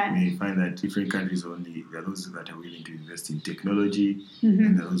 Right. We find that different countries there are those that are willing to invest in technology,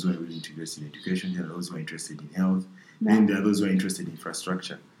 and there are those who are willing to invest in education, there are those who are interested in health, and there are those who are interested in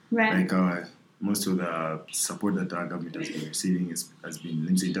infrastructure. Right. Like most of the support that our government has been receiving has been,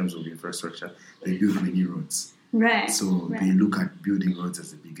 let's say, in terms of infrastructure, they build many roads. Right. So they look at building roads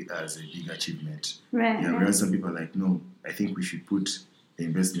as a big achievement. Right. Yeah. Whereas some people are like, no, I think we should put the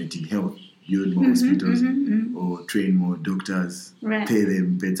investment in health, build more hospitals, or train more doctors, pay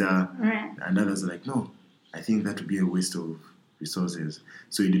them better. Right. And others are like, no, I think that would be a waste of resources.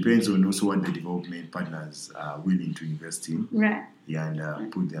 So it depends on also what the development partners are willing to invest in. Right. Yeah,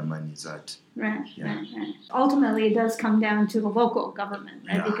 and put their monies at. Right. Ultimately, it does come down to the local government,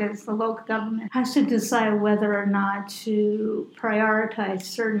 right? Because the local government has to decide whether or not to prioritize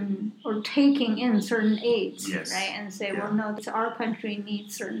certain, or taking in certain aids, right? And say, well, no, our country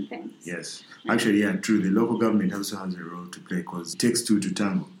needs certain things. Yes. Actually, true. The local government also has a role to play because it takes two to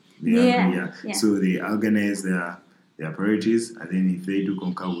tango. So they organize their priorities, and then if they do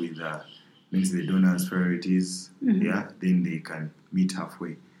concur with means the donors' priorities, then they can meet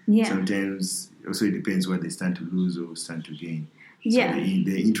halfway. Sometimes also it depends what they stand to lose or stand to gain. So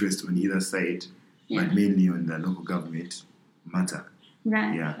the interest on either side, but mainly on the local government, matter.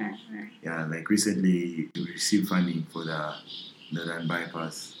 Right. Yeah, like recently we received funding for the Northern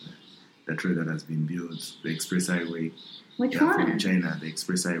Bypass, the road that has been built, the Express Highway. Which one? From China, the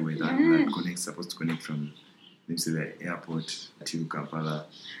Express Highway that supposed to connect from the airport to Kampala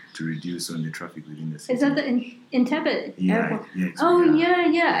to reduce on the traffic within the city. Is that the Entebbe airport?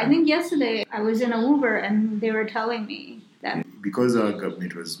 Yeah. I think yesterday I was in a Uber and they were telling me that. Because our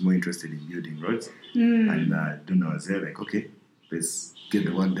government was more interested in building roads, and donors there, like, okay, let's get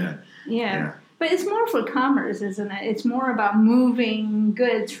the work done. Yeah. But it's more for commerce, isn't it? It's more about moving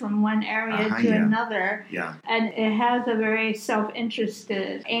goods from one area to another. Yeah. And it has a very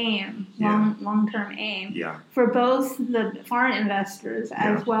self-interested aim, long-term aim, for both the foreign investors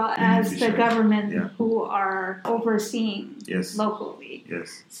as well as the government who are overseeing locally.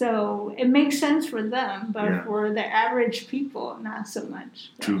 Yes. So it makes sense for them, but for the average people, not so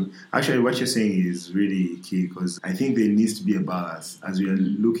much. So. True. Actually, what you're saying is really key because I think there needs to be a balance. As we are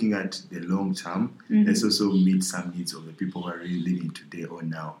looking at the long term, let's also meet some needs of the people who are really living today or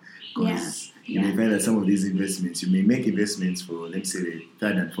now. Because you may find that some of these investments, you may make investments for, let's say, the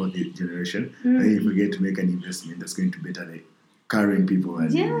third and fourth generation, and then you forget to make an investment that's going to better the current people.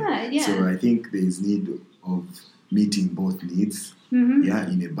 So I think there is need of meeting both needs,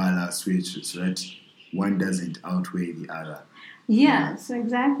 in a balanced way, so that one doesn't outweigh the other. Yes,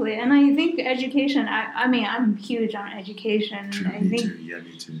 exactly. And I think education, I mean, I'm huge on education. True, me too. Yeah,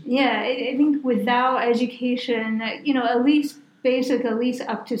 me too. Yeah, I think without education, at least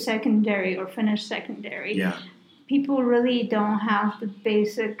up to secondary or finished secondary, people really don't have the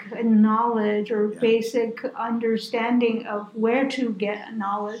basic knowledge or basic understanding of where to get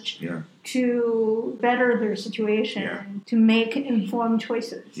knowledge to better their situation, to make informed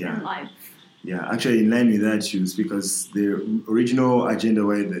choices in life. Yeah, actually, in line with that, because the original agenda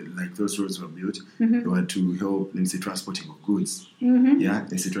why those roads were built, they were to help, let's say, transporting of goods,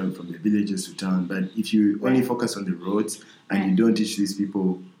 let's say, travel from the villages to town. But if you only focus on the roads and you don't teach these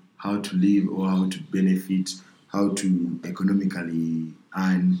people how to live or how to benefit, how to economically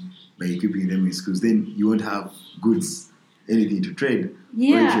earn by equipping them with schools, then you won't have goods, anything to trade. Or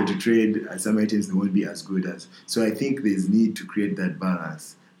if you're to trade, some items they won't be as good as. So I think there's need to create that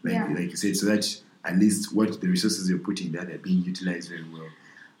balance. Like you said, so that at least what the resources you're putting there are being utilized very well.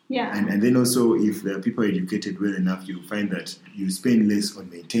 Yeah. And then also, if the people are educated well enough, you'll find that you spend less on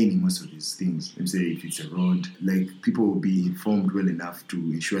maintaining most of these things. Let's say if it's a road, people will be informed well enough to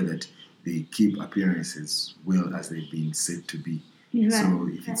ensure that they keep appearances well as they've been said to be. Right. So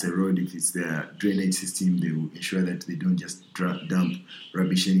if it's a road, if it's their drainage system, they will ensure that they don't just dump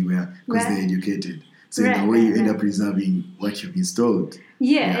rubbish anywhere because they're educated. So in a way, you end up preserving what you've installed.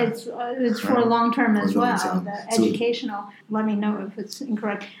 Yeah, it's for long term as well. The educational. Let me know if it's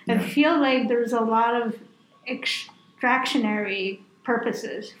incorrect. I feel like there's a lot of extractionary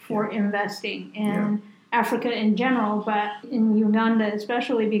purposes for investing in Africa in general, but in Uganda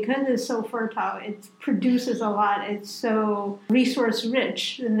especially because it's so fertile, it produces a lot. It's so resource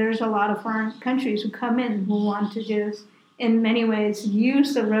rich, and there's a lot of foreign countries who come in who want to just, in many ways,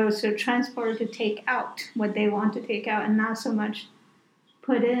 use the roads to transport to take out what they want to take out, and not so much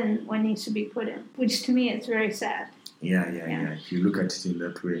put in what needs to be put in, which to me is very sad. Yeah. If you look at it in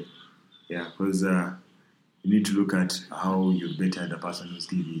that way, because you need to look at how you better the person who's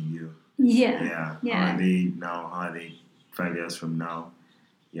giving you. Yeah. How are they now? How are they 5 years from now?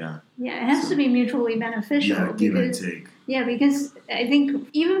 Yeah, it has to be mutually beneficial. Yeah, give and take. Yeah, because I think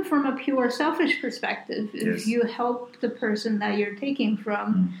even from a pure selfish perspective, if you help the person that you're taking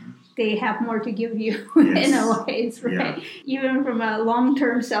from, they have more to give you in a way, right? Yeah. Even from a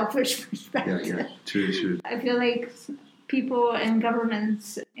long-term selfish perspective. Yeah. True. I feel like people and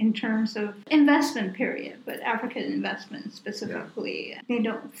governments, in terms of investment period, but African investment specifically, they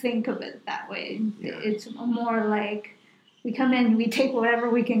don't think of it that way. Yeah. It's more like, we come in, we take whatever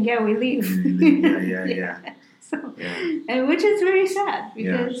we can get, we leave. Yeah. So, and which is very sad,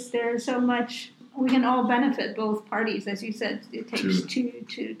 because there's so much, we can all benefit, both parties, as you said. It takes two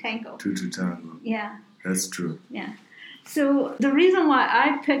to tango. Two to tango. Yeah. That's true. Yeah. So the reason why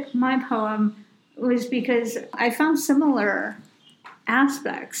I picked my poem was because I found similar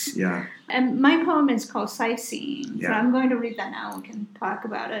aspects. Yeah. And my poem is called Sightseeing. Yeah. So I'm going to read that now. We can talk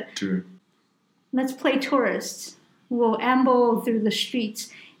about it. True. Let's play tourists. We'll amble through the streets.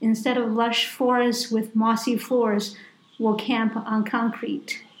 Instead of lush forests with mossy floors, we'll camp on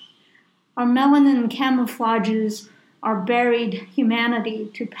concrete. Our melanin camouflages our buried humanity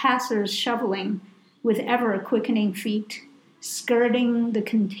to passers shoveling with ever-quickening feet, skirting the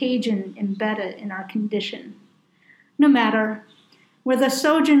contagion embedded in our condition. No matter, we're the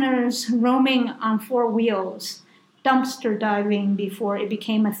sojourners roaming on four wheels, dumpster diving before it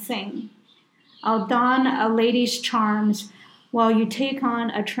became a thing. I'll don a lady's charms while you take on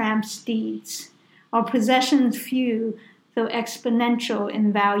a tramp's deeds. Our possessions few, though exponential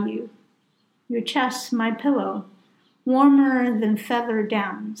in value. Your chest, my pillow, warmer than feather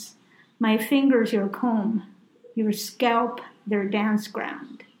downs. My fingers, your comb, your scalp, their dance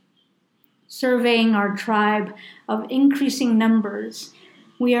ground. Surveying our tribe of increasing numbers,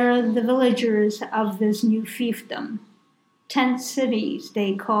 we are the villagers of this new fiefdom. Tent cities,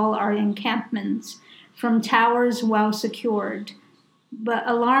 they call our encampments, from towers well secured. But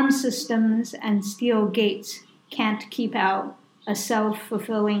alarm systems and steel gates can't keep out a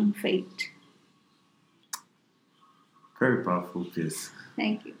self-fulfilling fate. Very powerful piece.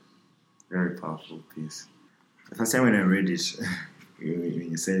 Thank you. Very powerful piece. The first time when I read it, when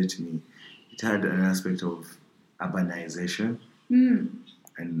you said it to me, it had an aspect of urbanization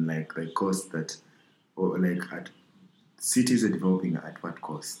and like the cost that, or like at cities are developing at what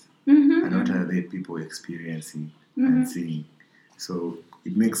cost, and what are the people experiencing and seeing. So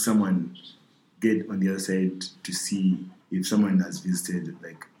it makes someone get on the other side to see if someone has visited,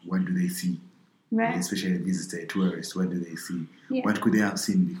 like what do they see? Right. Especially a visitor, a tourist, what do they see? Yeah. What could they have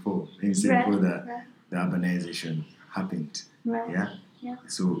seen before? Before the urbanization happened. Right. Yeah.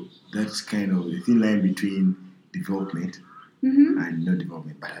 So that's kind of the thin line between development and not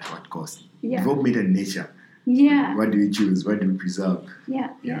development, but at what cost? Yeah. Development and nature. Yeah. What do we choose? What do we preserve? Yeah.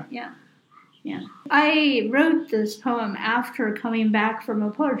 I wrote this poem after coming back from a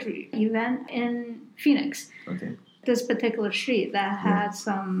poetry event in Phoenix. Okay. This particular street that had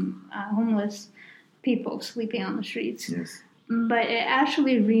some homeless people sleeping on the streets. Yes. But it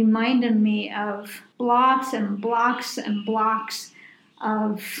actually reminded me of blocks and blocks and blocks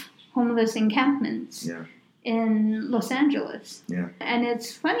of homeless encampments in Los Angeles. Yeah. And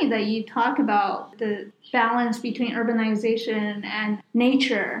it's funny that you talk about the balance between urbanization and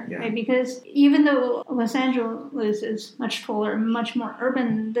nature, right? Because even though Los Angeles is much taller, much more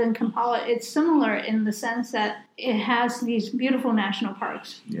urban than Kampala, it's similar in the sense that it has these beautiful national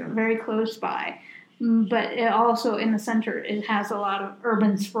parks very close by. But it also, in the center, it has a lot of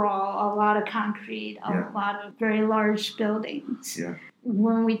urban sprawl, a lot of concrete, a lot of very large buildings. Yeah.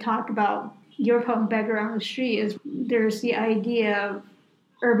 When we talk about your poem, Beggar on the Street, there's the idea of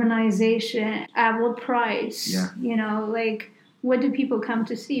urbanization at what price? Yeah. You know, like, what do people come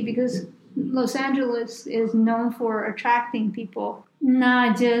to see? Because Los Angeles is known for attracting people,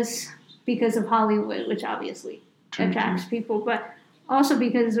 not just because of Hollywood, which obviously attracts people, but also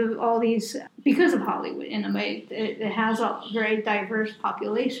because of Hollywood, in a way. It has a very diverse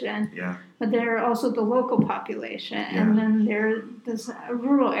population. Yeah. But there are also the local population. Yeah. And then there's this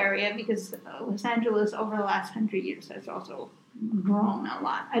rural area, because Los Angeles over the last 100 years has also grown a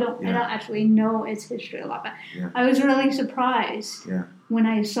lot. I don't actually know its history a lot, but I was really surprised when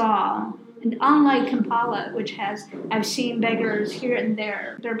I saw, and unlike Kampala, which I've seen beggars here and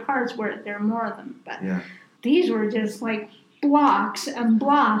there are parts where there are more of them, but these were just like blocks and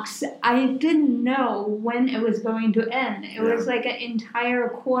blocks. I didn't know when it was going to end. It was like an entire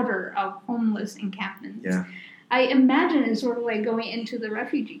quarter of homeless encampments. Yeah. I imagine it's sort of like going into the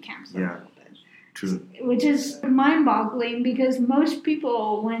refugee camps a little bit. True. Which is mind-boggling because most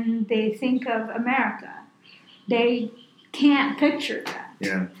people, when they think of America, they can't picture that.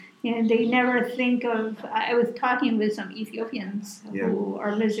 Yeah. They never think of... I was talking with some Ethiopians who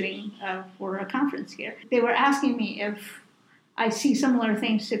are visiting for a conference here. They were asking me if I see similar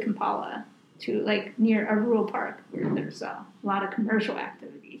things to Kampala, to like near a rural park where there's a lot of commercial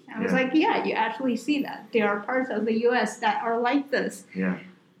activities. And I was like, yeah, you actually see that. There are parts of the U.S. that are like this. Yeah.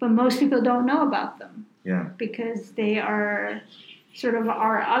 But most people don't know about them. Yeah. Because they are sort of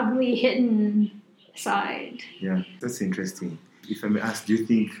our ugly hidden side. Yeah, that's interesting. If I may ask, do you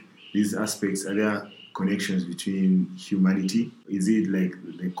think these aspects, are there connections between humanity? Is it like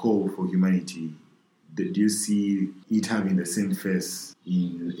the core for humanity? Do you see it having the same face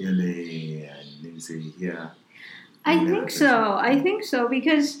in LA and let me say here? I think so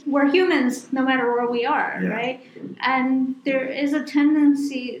because we're humans no matter where we are, right? And there is a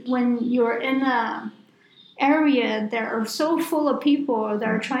tendency when you're in a area that are so full of people that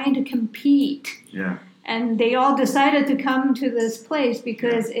are trying to compete. Yeah. And they all decided to come to this place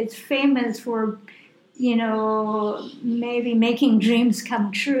because it's famous for, maybe making dreams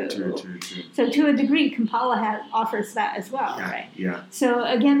come true. True. So to a degree, Kampala offers that as well, right? Yeah. So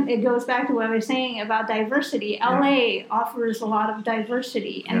again, it goes back to what I was saying about diversity. LA offers a lot of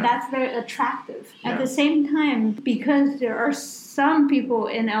diversity, and that's very attractive. At the same time, because there are some people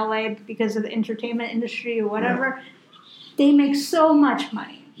in LA, because of the entertainment industry or whatever, they make so much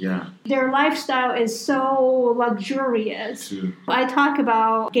money. Yeah. Their lifestyle is so luxurious. True. I talk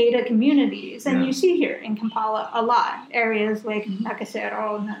about gated communities, and you see here in Kampala a lot. Areas like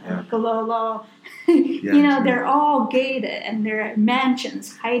Nakasero, Gololo, they're all gated, and they're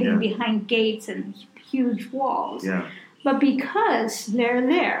mansions hiding behind gates and huge walls. Yeah. But because they're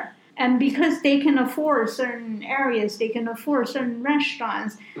there, and because they can afford certain areas, they can afford certain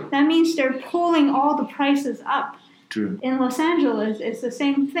restaurants, that means they're pulling all the prices up. True. In Los Angeles, it's the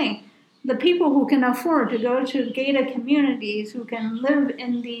same thing. The people who can afford to go to gated communities, who can live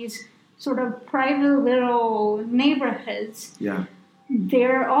in these sort of private little neighborhoods,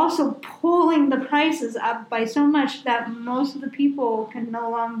 they're also pulling the prices up by so much that most of the people can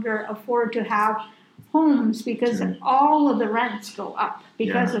no longer afford to have homes because all of the rents go up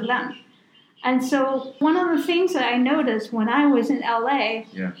because of them. And so one of the things that I noticed when I was in LA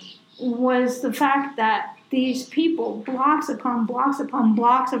was the fact that these people, blocks upon blocks upon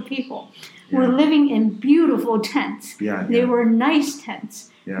blocks of people, were living in beautiful tents. They were nice tents.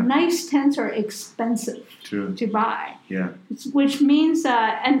 Nice tents are expensive to buy. Which means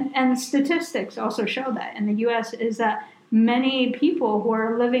that, and statistics also show that in the U.S., is that many people who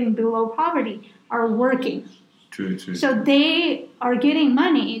are living below poverty are working. True. So they are getting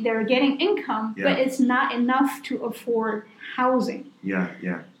money, they're getting income, but it's not enough to afford housing.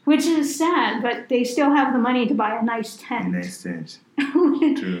 Which is sad, but they still have the money to buy a nice tent.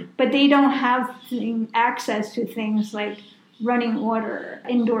 True. But they don't have access to things like running water,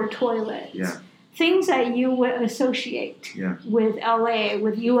 indoor toilets, things that you would associate with LA,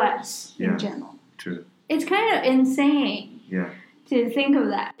 with US in general. True. It's kind of insane to think of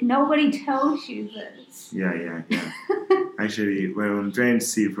that. Nobody tells you this. Actually, what I'm trying to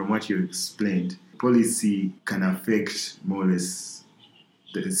see from what you explained, policy can affect more or less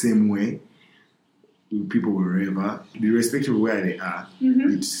the same way people wherever, irrespective of where they are,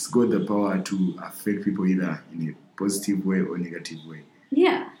 it's got the power to affect people either in a positive way or negative way.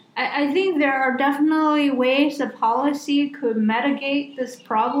 Yeah. I think there are definitely ways that policy could mitigate this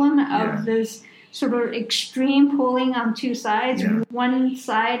problem of this sort of extreme pulling on two sides. One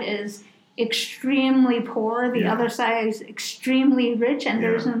side is extremely poor, the other side is extremely rich, and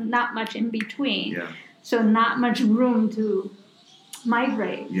there's not much in between. So not much room to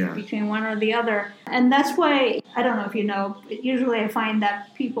migrate between one or the other. And that's why, I don't know if you know, but usually I find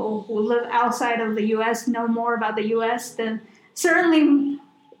that people who live outside of the U.S. know more about the U.S. than certainly,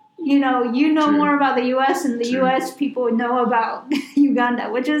 you know more about the U.S. and the U.S. people know about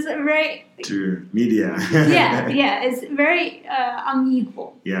Uganda, which is very... True. Media. It's very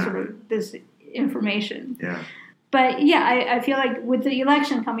unequal, sort of this information. But I feel like with the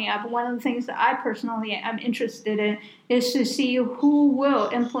election coming up, one of the things that I personally am interested in is to see who will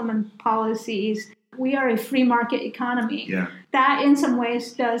implement policies. We are a free market economy. That in some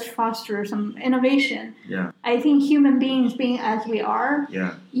ways does foster some innovation. I think human beings being as we are,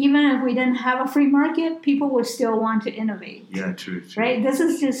 even if we didn't have a free market, people would still want to innovate. True. Right? This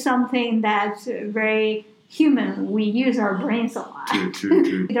is just something that's very human. We use our brains a lot.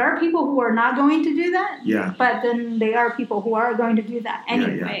 True. There are people who are not going to do that, but then there are people who are going to do that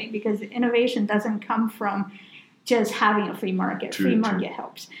anyway, because innovation doesn't come from just having a free market. True, Free market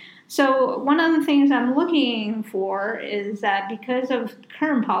helps. So one of the things I'm looking for is that because of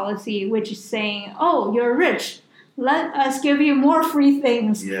current policy, which is saying, oh, you're rich, let us give you more free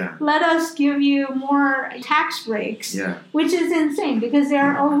things. Yeah. Let us give you more tax breaks, which is insane because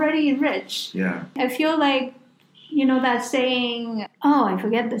they're already rich. Yeah. I feel like, that saying, I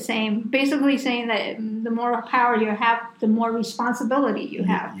forget the saying, basically saying that the more power you have, the more responsibility you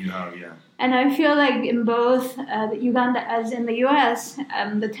have. You have, yeah. And I feel like in both Uganda as in the U.S.,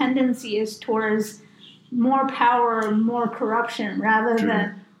 the tendency is towards more power, more corruption, rather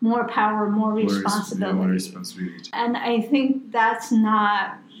than more power, more responsibility. More responsibility. And I think that's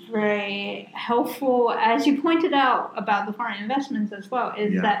not very helpful. As you pointed out about the foreign investments as well,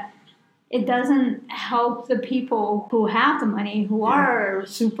 is that it doesn't help the people who have the money, who are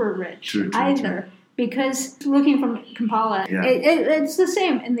super rich either. True. Because looking from Kampala, it's the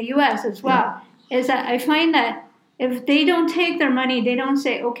same in the U.S. as well, is that I find that if they don't take their money, they don't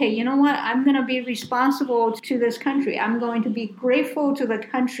say, okay, you know what, I'm going to be responsible to this country. I'm going to be grateful to the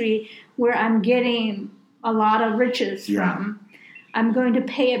country where I'm getting a lot of riches from. I'm going to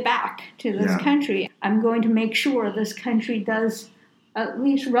pay it back to this country. I'm going to make sure this country does at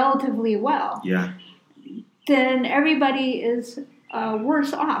least relatively well. Yeah. Then everybody is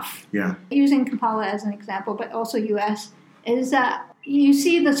worse off. Yeah. Using Kampala as an example, but also U.S., is that you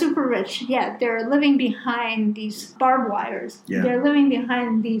see the super rich, they're living behind these barbed wires. Yeah. They're living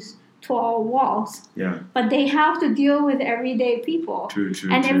behind these tall walls. Yeah. But they have to deal with everyday people. True.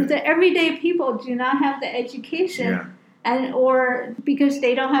 If the everyday people do not have the education, or because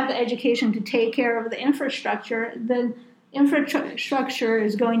they don't have the education to take care of the infrastructure, then infrastructure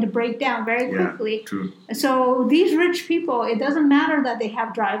is going to break down very quickly. True. So these rich people, it doesn't matter that they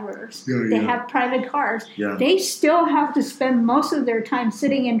have drivers. They have private cars. They still have to spend most of their time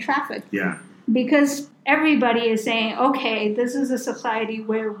sitting in traffic. Because everybody is saying, okay, this is a society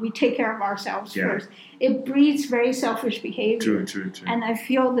where we take care of ourselves first. It breeds very selfish behavior. True. And I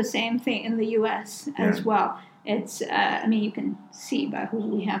feel the same thing in the U.S. as well. It's, you can see by who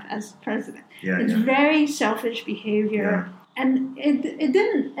we have as president. It's very selfish behavior, and it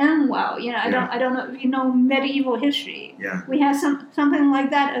didn't end well. I don't know if you know medieval history. We have something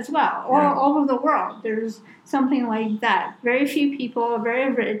like that as well. All over the world, there's something like that. Very few people are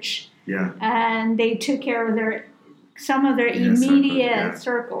very rich, and they took care of some of their immediate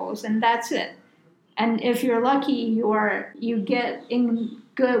circles, and that's it. And if you're lucky, you get in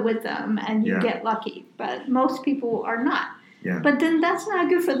good with them and you get lucky. But most people are not. But then that's not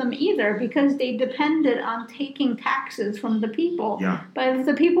good for them either because they depended on taking taxes from the people. But if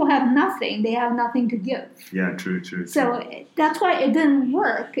the people have nothing, they have nothing to give. True. So that's why it didn't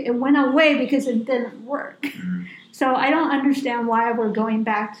work. It went away because it didn't work. So I don't understand why we're going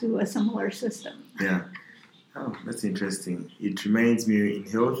back to a similar system. Oh, that's interesting. It reminds me in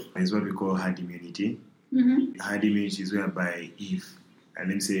health is what we call herd immunity. Herd immunity is whereby if, let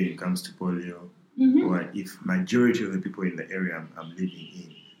me say it comes to polio, or if majority of the people in the area I'm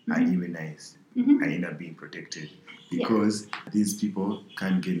living in are immunized, I end up being protected. Because these people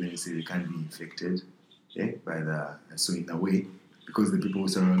can't get, let me say, they can't be infected so in a way, because the people who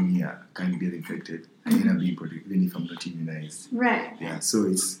surround me can't get infected, I end up being protected even if I'm not immunized. So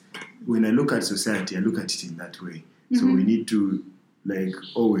it's, when I look at society, I look at it in that way. So we need to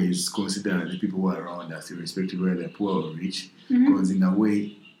always consider the people who are around us, irrespective of whether they're poor or rich, because in a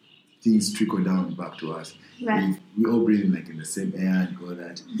way, things trickle down back to us. If we all breathe in the same air and all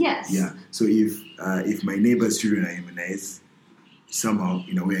that. So if my neighbor's children are immunized, somehow,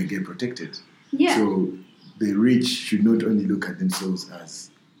 in a way, I get protected. So the rich should not only look at themselves as,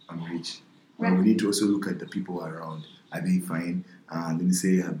 I'm rich, but we need to also look at the people around. Are they fine? Let me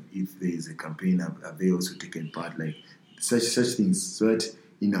say, if there is a campaign, have they also taken part? Such things, so that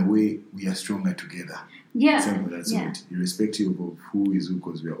in a way we are stronger together. Something of that sort, irrespective of who is who,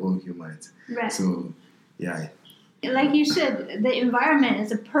 because we are all humans. So, like you said, the environment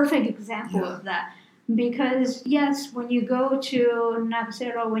is a perfect example of that. Because, yes, when you go to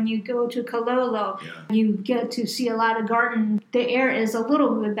Nakasero, when you go to Kololo, you get to see a lot of garden. The air is a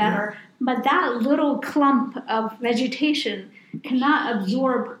little bit better. But that little clump of vegetation cannot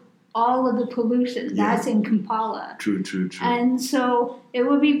absorb all of the pollution that's in Kampala. True. And so it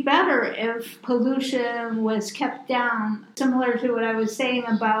would be better if pollution was kept down, similar to what I was saying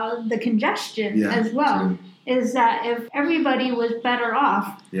about the congestion as well. True. Is that if everybody was better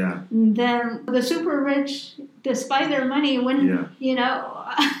off, then the super rich, despite their money, wouldn't,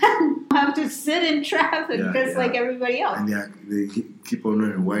 have to sit in traffic like everybody else. And keep on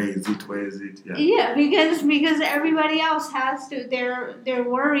wondering why is it? Yeah, because everybody else has to. They're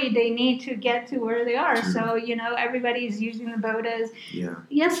worried they need to get to where they are. True. So everybody's using the boat as. Yeah.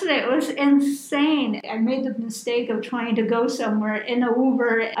 Yesterday it was insane. I made the mistake of trying to go somewhere in a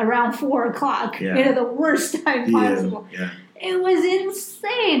Uber around 4:00. Yeah. The worst time possible. Yeah. It was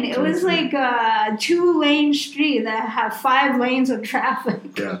insane. It was like a 2-lane street that had 5 lanes of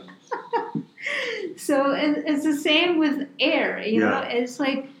traffic. Yeah. So it's the same with air. It's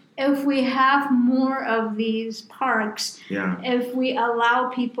like if we have more of these parks, if we allow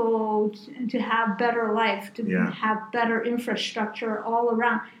people to have better life, to have better infrastructure all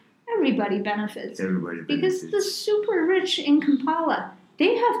around, everybody benefits. Because the super rich in Kampala,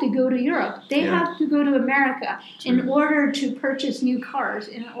 they have to go to Europe. They have to go to America in order to purchase new cars,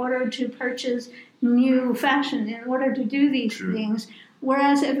 in order to purchase new fashion, in order to do these things.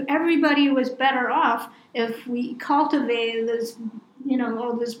 Whereas if everybody was better off, if we cultivated this,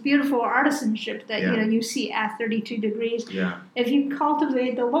 all this beautiful artisanship that you see at 32 degrees. Yeah. If you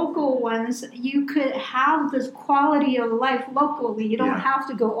cultivate the local ones, you could have this quality of life locally. You don't have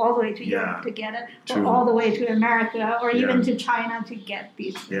to go all the way to Europe to get it, or all the way to America, or even to China to get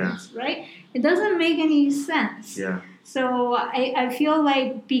these things, right? It doesn't make any sense. Yeah. So I feel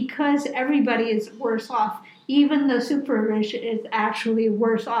like because everybody is worse off, even the super rich is actually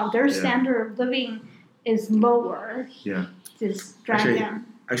worse off. Their standard of living is lower. Yeah. Just drag down.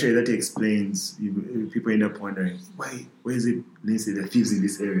 Actually, that explains. People end up wondering why is it? Let's say the thieves in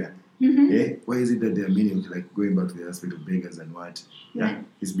this area. Mm-hmm. Why is it that there are many, like going back to the aspect of beggars and what? Yeah,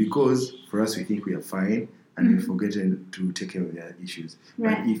 it's because for us we think we are fine and we've forgotten to take care of their issues.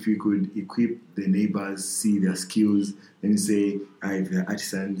 Right. But if we could equip the neighbors, see their skills, then say, if they're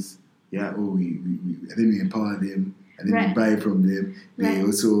artisans, and then we empower them. And then we buy from them. They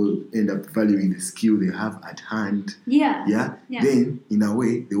also end up valuing the skill they have at hand. Yeah. Then, in a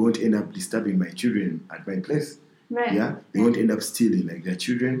way, they won't end up disturbing my children at my place. Right. Yeah. They won't end up stealing. Like their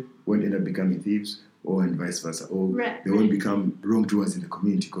children won't end up becoming thieves, or and vice versa. Or they won't become wrongdoers in the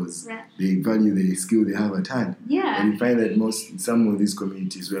community because they value the skill they have at hand. Yeah. And you find that some of these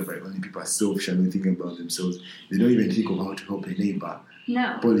communities whereby only people are selfish and don't think about themselves, they don't even think of how to help a neighbor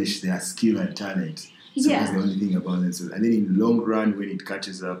polish their skill and talent. So that's the only thing about themselves. And then in the long run, when it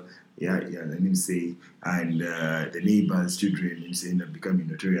catches up, let me say, and the neighbors' children, end up becoming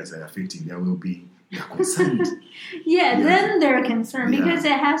notorious and affecting their well-being, they're concerned. Then they're concerned because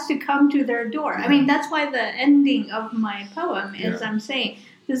it has to come to their door. I mean, that's why the ending of my poem is I'm saying,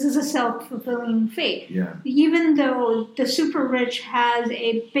 this is a self-fulfilling fate. Yeah. Even though the super rich has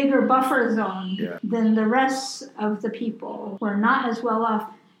a bigger buffer zone than the rest of the people who are not as well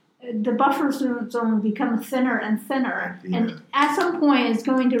off, the buffer zone becomes thinner and thinner. And at some point it's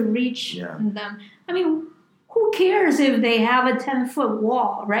going to reach them. I mean, who cares if they have a 10-foot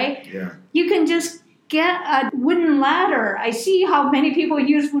wall, right? Yeah. You can just get a wooden ladder. I see how many people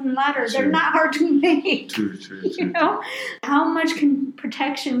use wooden ladders. They're not hard to make. True. How much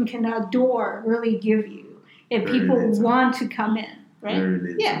protection can a door really give you if people want to come in, right?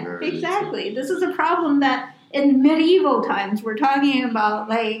 Very exactly. This is a problem that in medieval times, we're talking about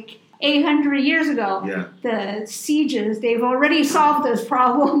like 800 years ago, the sieges, they've already solved this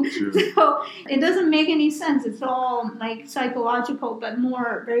problem. So it doesn't make any sense. It's all like psychological, but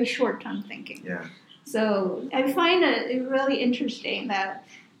more very short-term thinking. Yeah. So I find it really interesting that,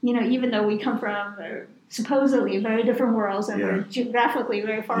 even though we come from supposedly very different worlds and we're geographically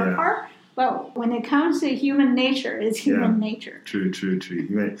very far apart, but when it comes to human nature, it's human nature. True.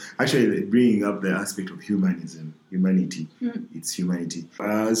 Actually, bringing up the aspect of humanity, it's humanity.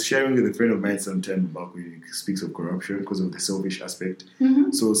 I was sharing with a friend of mine sometime about when he speaks of corruption because of the selfish aspect.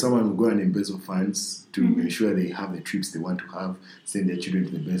 Mm-hmm. So someone will go and embezzle funds to ensure they have the trips they want to have, send their children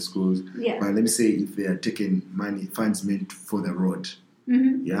to the best schools. Yeah. But let me say if they are taking funds meant for the road,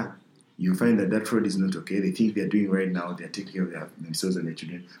 you find that road is not okay. They think they're doing right now, they're taking care of themselves and their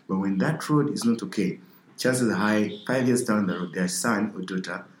children. But when that road is not okay, chances are high, 5 years down the road, their son or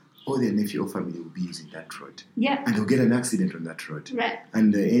daughter or their nephew or family will be using that road. Yeah. And they'll get an accident on that road. Right.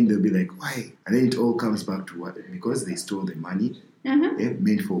 And in the end, they'll be like, why? And then it all comes back to what? Because they stole the money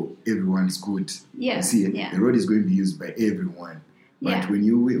meant for everyone's good. Yeah. You see, the road is going to be used by everyone. But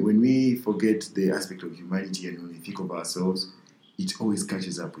when we forget the aspect of humanity and when we think of ourselves, it always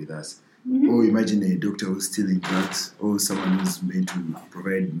catches up with us. Mm-hmm. Or imagine a doctor who's stealing drugs, or someone who's meant to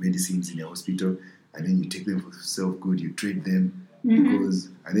provide medicines in a hospital, and then you take them for self-good, you trade them, and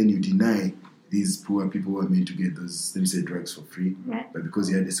then you deny these poor people who are meant to get those, let me say, drugs for free, but because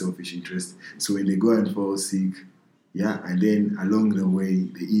you had a selfish interest. So when they go and fall sick, and then along the way,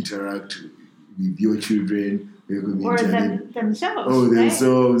 they interact with your children, your community, themselves. Oh, right?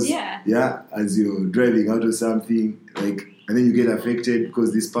 themselves. Yeah. Yeah, as you're driving out of something, like, and then you get affected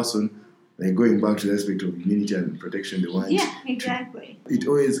because this person, like, going back to the aspect of immunity and protection, they want. Yeah, exactly. It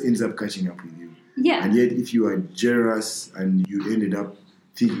always ends up catching up with you. Yeah. And yet, if you are generous and you ended up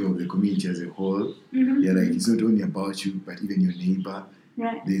thinking of the community as a whole, Mm-hmm. like, it's not only about you, but even your neighbor.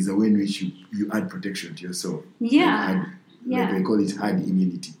 Right. There's a way in which you add protection to yourself. Yeah. Like they call it herd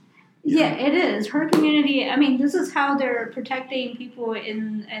immunity. Yeah, it is. Herd immunity, I mean, this is how they're protecting people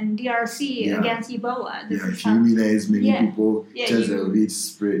in DRC against Ebola. If you immunize many people, chances of it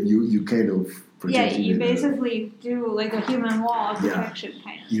spread, you kind of protect you basically do like a human wall of protection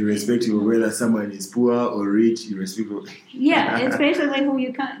kind of. Irrespective of whether someone is poor or rich, irrespective of... it's basically who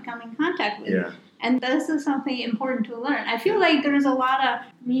you come in contact with. Yeah. And this is something important to learn. I feel like there's a lot of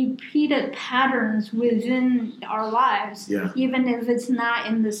repeated patterns within our lives, even if it's not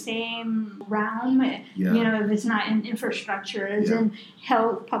in the same realm, if it's not in infrastructure, it's in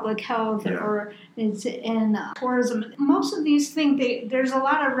health, public health, or it's in tourism. Most of these things, there's a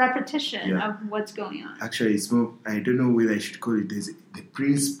lot of repetition of what's going on. Actually, it's more, I don't know whether I should call it the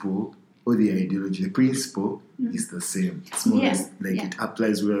principle or the ideology. The principle is the same. It's more or less like it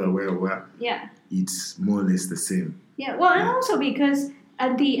applies where. Yeah. It's more or less the same. Yeah, well, and also because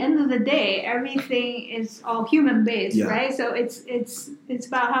at the end of the day, everything is all human-based, right? So it's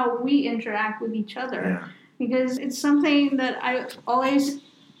about how we interact with each other. Yeah. Because it's something that I always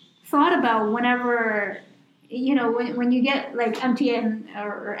thought about whenever, when you get like MTN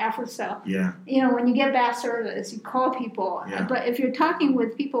or AfriCell, when you get bad service, you call people. But if you're talking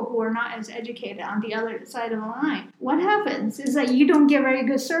with people who are not as educated on the other side of the line, what happens is that you don't get very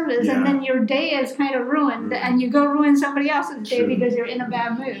good service, and then your day is kind of ruined, and you go ruin somebody else's day because you're in a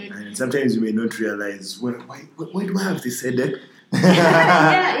bad mood. And sometimes you may not realize, why do I have this headache? But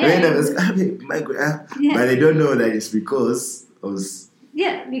they don't know that it's because of...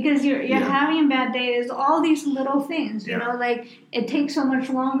 Yeah, because you're having a bad day. There's all these little things, like it takes so much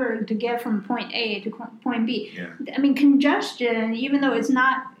longer to get from point A to point B. Yeah. I mean, congestion, even though it's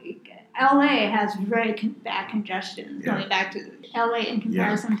not... LA has very bad congestion, going back to LA in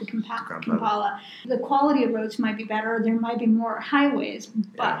comparison to Kampala. The quality of roads might be better. There might be more highways,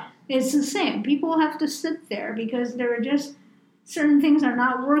 but it's the same. People have to sit there because there are just... certain things are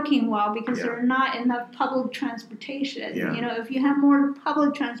not working well because there are not enough public transportation. If you have more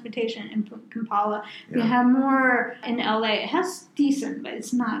public transportation in Kampala, you have more in LA. It has decent, but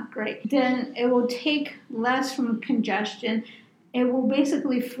it's not great. Then it will take less from congestion. It will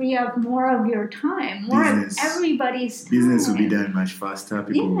basically free up more of your time, more of everybody's time. Business will be done much faster.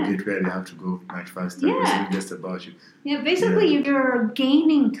 People will get where they have to go much faster. It's not just about you. Yeah, basically you're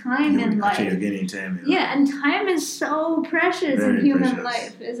gaining time in life. Actually, you're gaining time. And time is so precious in human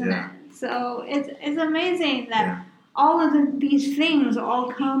life, isn't it? So it's amazing that all of these things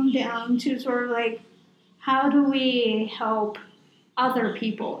all come down to sort of like, how do we help other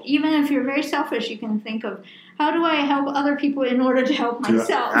people? Even if you're very selfish, you can think of, how do I help other people in order to help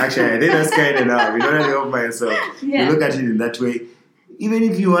myself? Actually, I think that's kind enough. In order to help myself. You look at it in that way. Even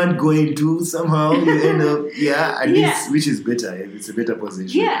if you aren't going to, somehow you end up, at least, which is better. It's a better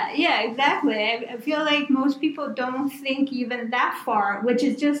position. Yeah, exactly. I feel like most people don't think even that far, which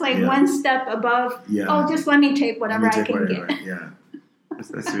is just like one step above, just let me take whatever I can get. Yeah,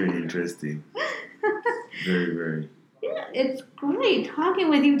 that's really interesting. Very, very. Yeah, it's great talking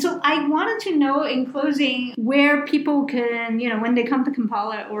with you. So I wanted to know, in closing, where people can, when they come to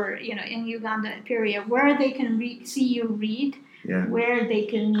Kampala or, in Uganda period, where they can see you read, where they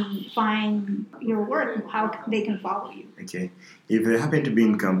can find your work, how they can follow you. Okay. If they happen to be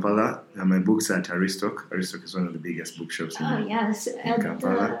in Kampala, my books are at Aristoc. Aristoc is one of the biggest bookshops in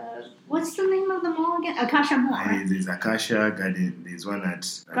Kampala. What's the name of the mall again? Acacia Mall. There's Acacia Garden. There's one at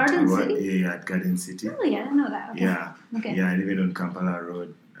Garden City. Yeah, at Garden City. Really, I didn't know that. Okay. Yeah. Okay. Yeah, and even on Kampala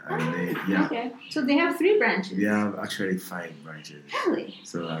Road. And Okay. So they have 3 branches. They have actually 5 branches. Really?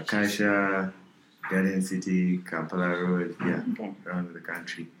 So Acacia, Garden City, Kampala Road. Around the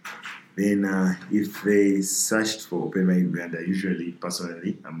country. Then if they searched for Open Mic Uganda, usually,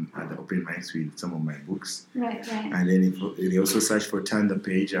 personally, I'm at the Open Mics with some of my books. Right. And then if they also search for Turn the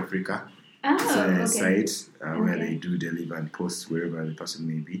Page Africa. It's a site where they do deliver and post wherever the person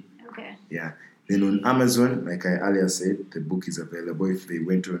may be. Okay. Yeah. Then on Amazon, like I earlier said, the book is available if they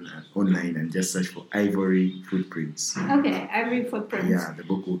went online and just search for Ivory Footprints. Okay, Ivory Footprints. Yeah, the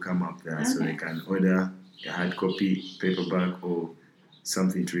book will come up there, so they can order a hard copy, paperback, or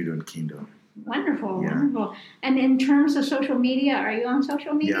something to read on Kindle. Wonderful. And in terms of social media, are you on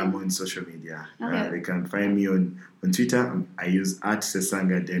social media? Yeah, I'm on social media. Okay. They can find me on Twitter. I use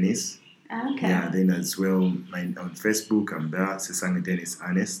 @Sesanga Dennis. Okay. Yeah, then as well, on Facebook, I'm there, Sesanga Dennis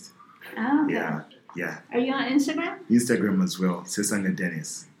Ernest. Okay. Yeah. Are you on Instagram? Instagram as well, Sesanga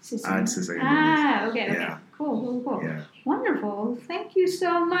Dennis. Add Sesanga Dennis. Okay. Yeah. Cool. Yeah. Wonderful. Thank you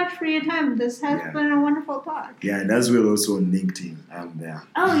so much for your time. This has been a wonderful talk. Yeah, and as well also on LinkedIn, I'm there.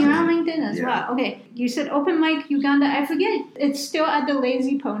 Oh, you're on LinkedIn as well. Okay. You said Open Mic Uganda. I forget. It's still at the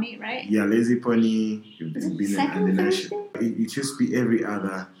Lazy Pony, right? Yeah, Lazy Pony. Is it second Thursday? It used to be every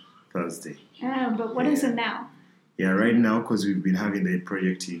other Thursday. But what is it now? Yeah, right now, because we've been having the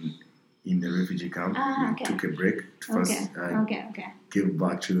project in the refugee camp, we took a break to first give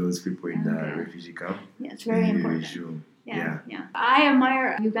back to those people in the refugee camp. Yeah, it's very important. Yeah. I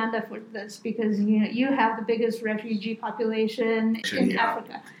admire Uganda for this because you have the biggest refugee population in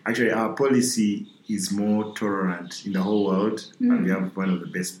Africa. Actually, our policy is more tolerant in the whole world, and we have one of the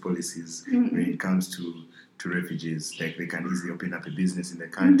best policies when it comes to refugees. Like they can easily open up a business in the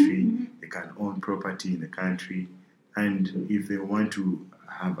country, they can own property in the country, and if they want to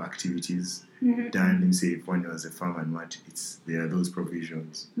have activities done, let me say if one was a farm and what, there are those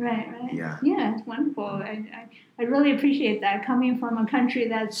provisions. Right. Yeah, it's wonderful. I really appreciate that coming from a country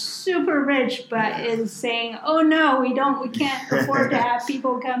that's super rich but is saying, oh no, we can't afford to have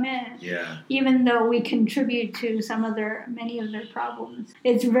people come in. Yeah. Even though we contribute to many of their problems.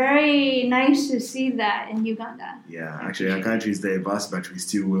 It's very nice to see that in Uganda. Yeah, actually our country is diverse, but we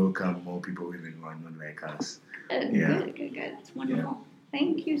still welcome more people even who are not like us. Good. It's wonderful. Yeah.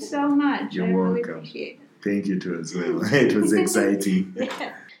 Thank you so much. You're welcome. Really appreciate it. Thank you too as well. It was exciting.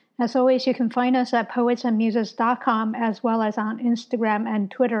 As always, you can find us at poetsandmuses.com as well as on Instagram and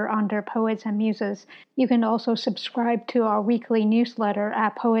Twitter under Poets and Muses. You can also subscribe to our weekly newsletter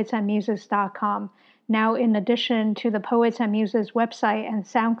at poetsandmuses.com. Now, in addition to the Poets and Muses website and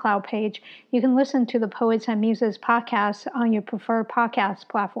SoundCloud page, you can listen to the Poets and Muses podcast on your preferred podcast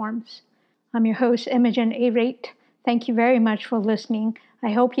platforms. I'm your host, Imogen A. Thank you very much for listening.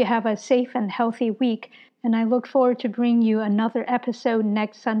 I hope you have a safe and healthy week, and I look forward to bringing you another episode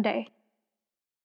next Sunday.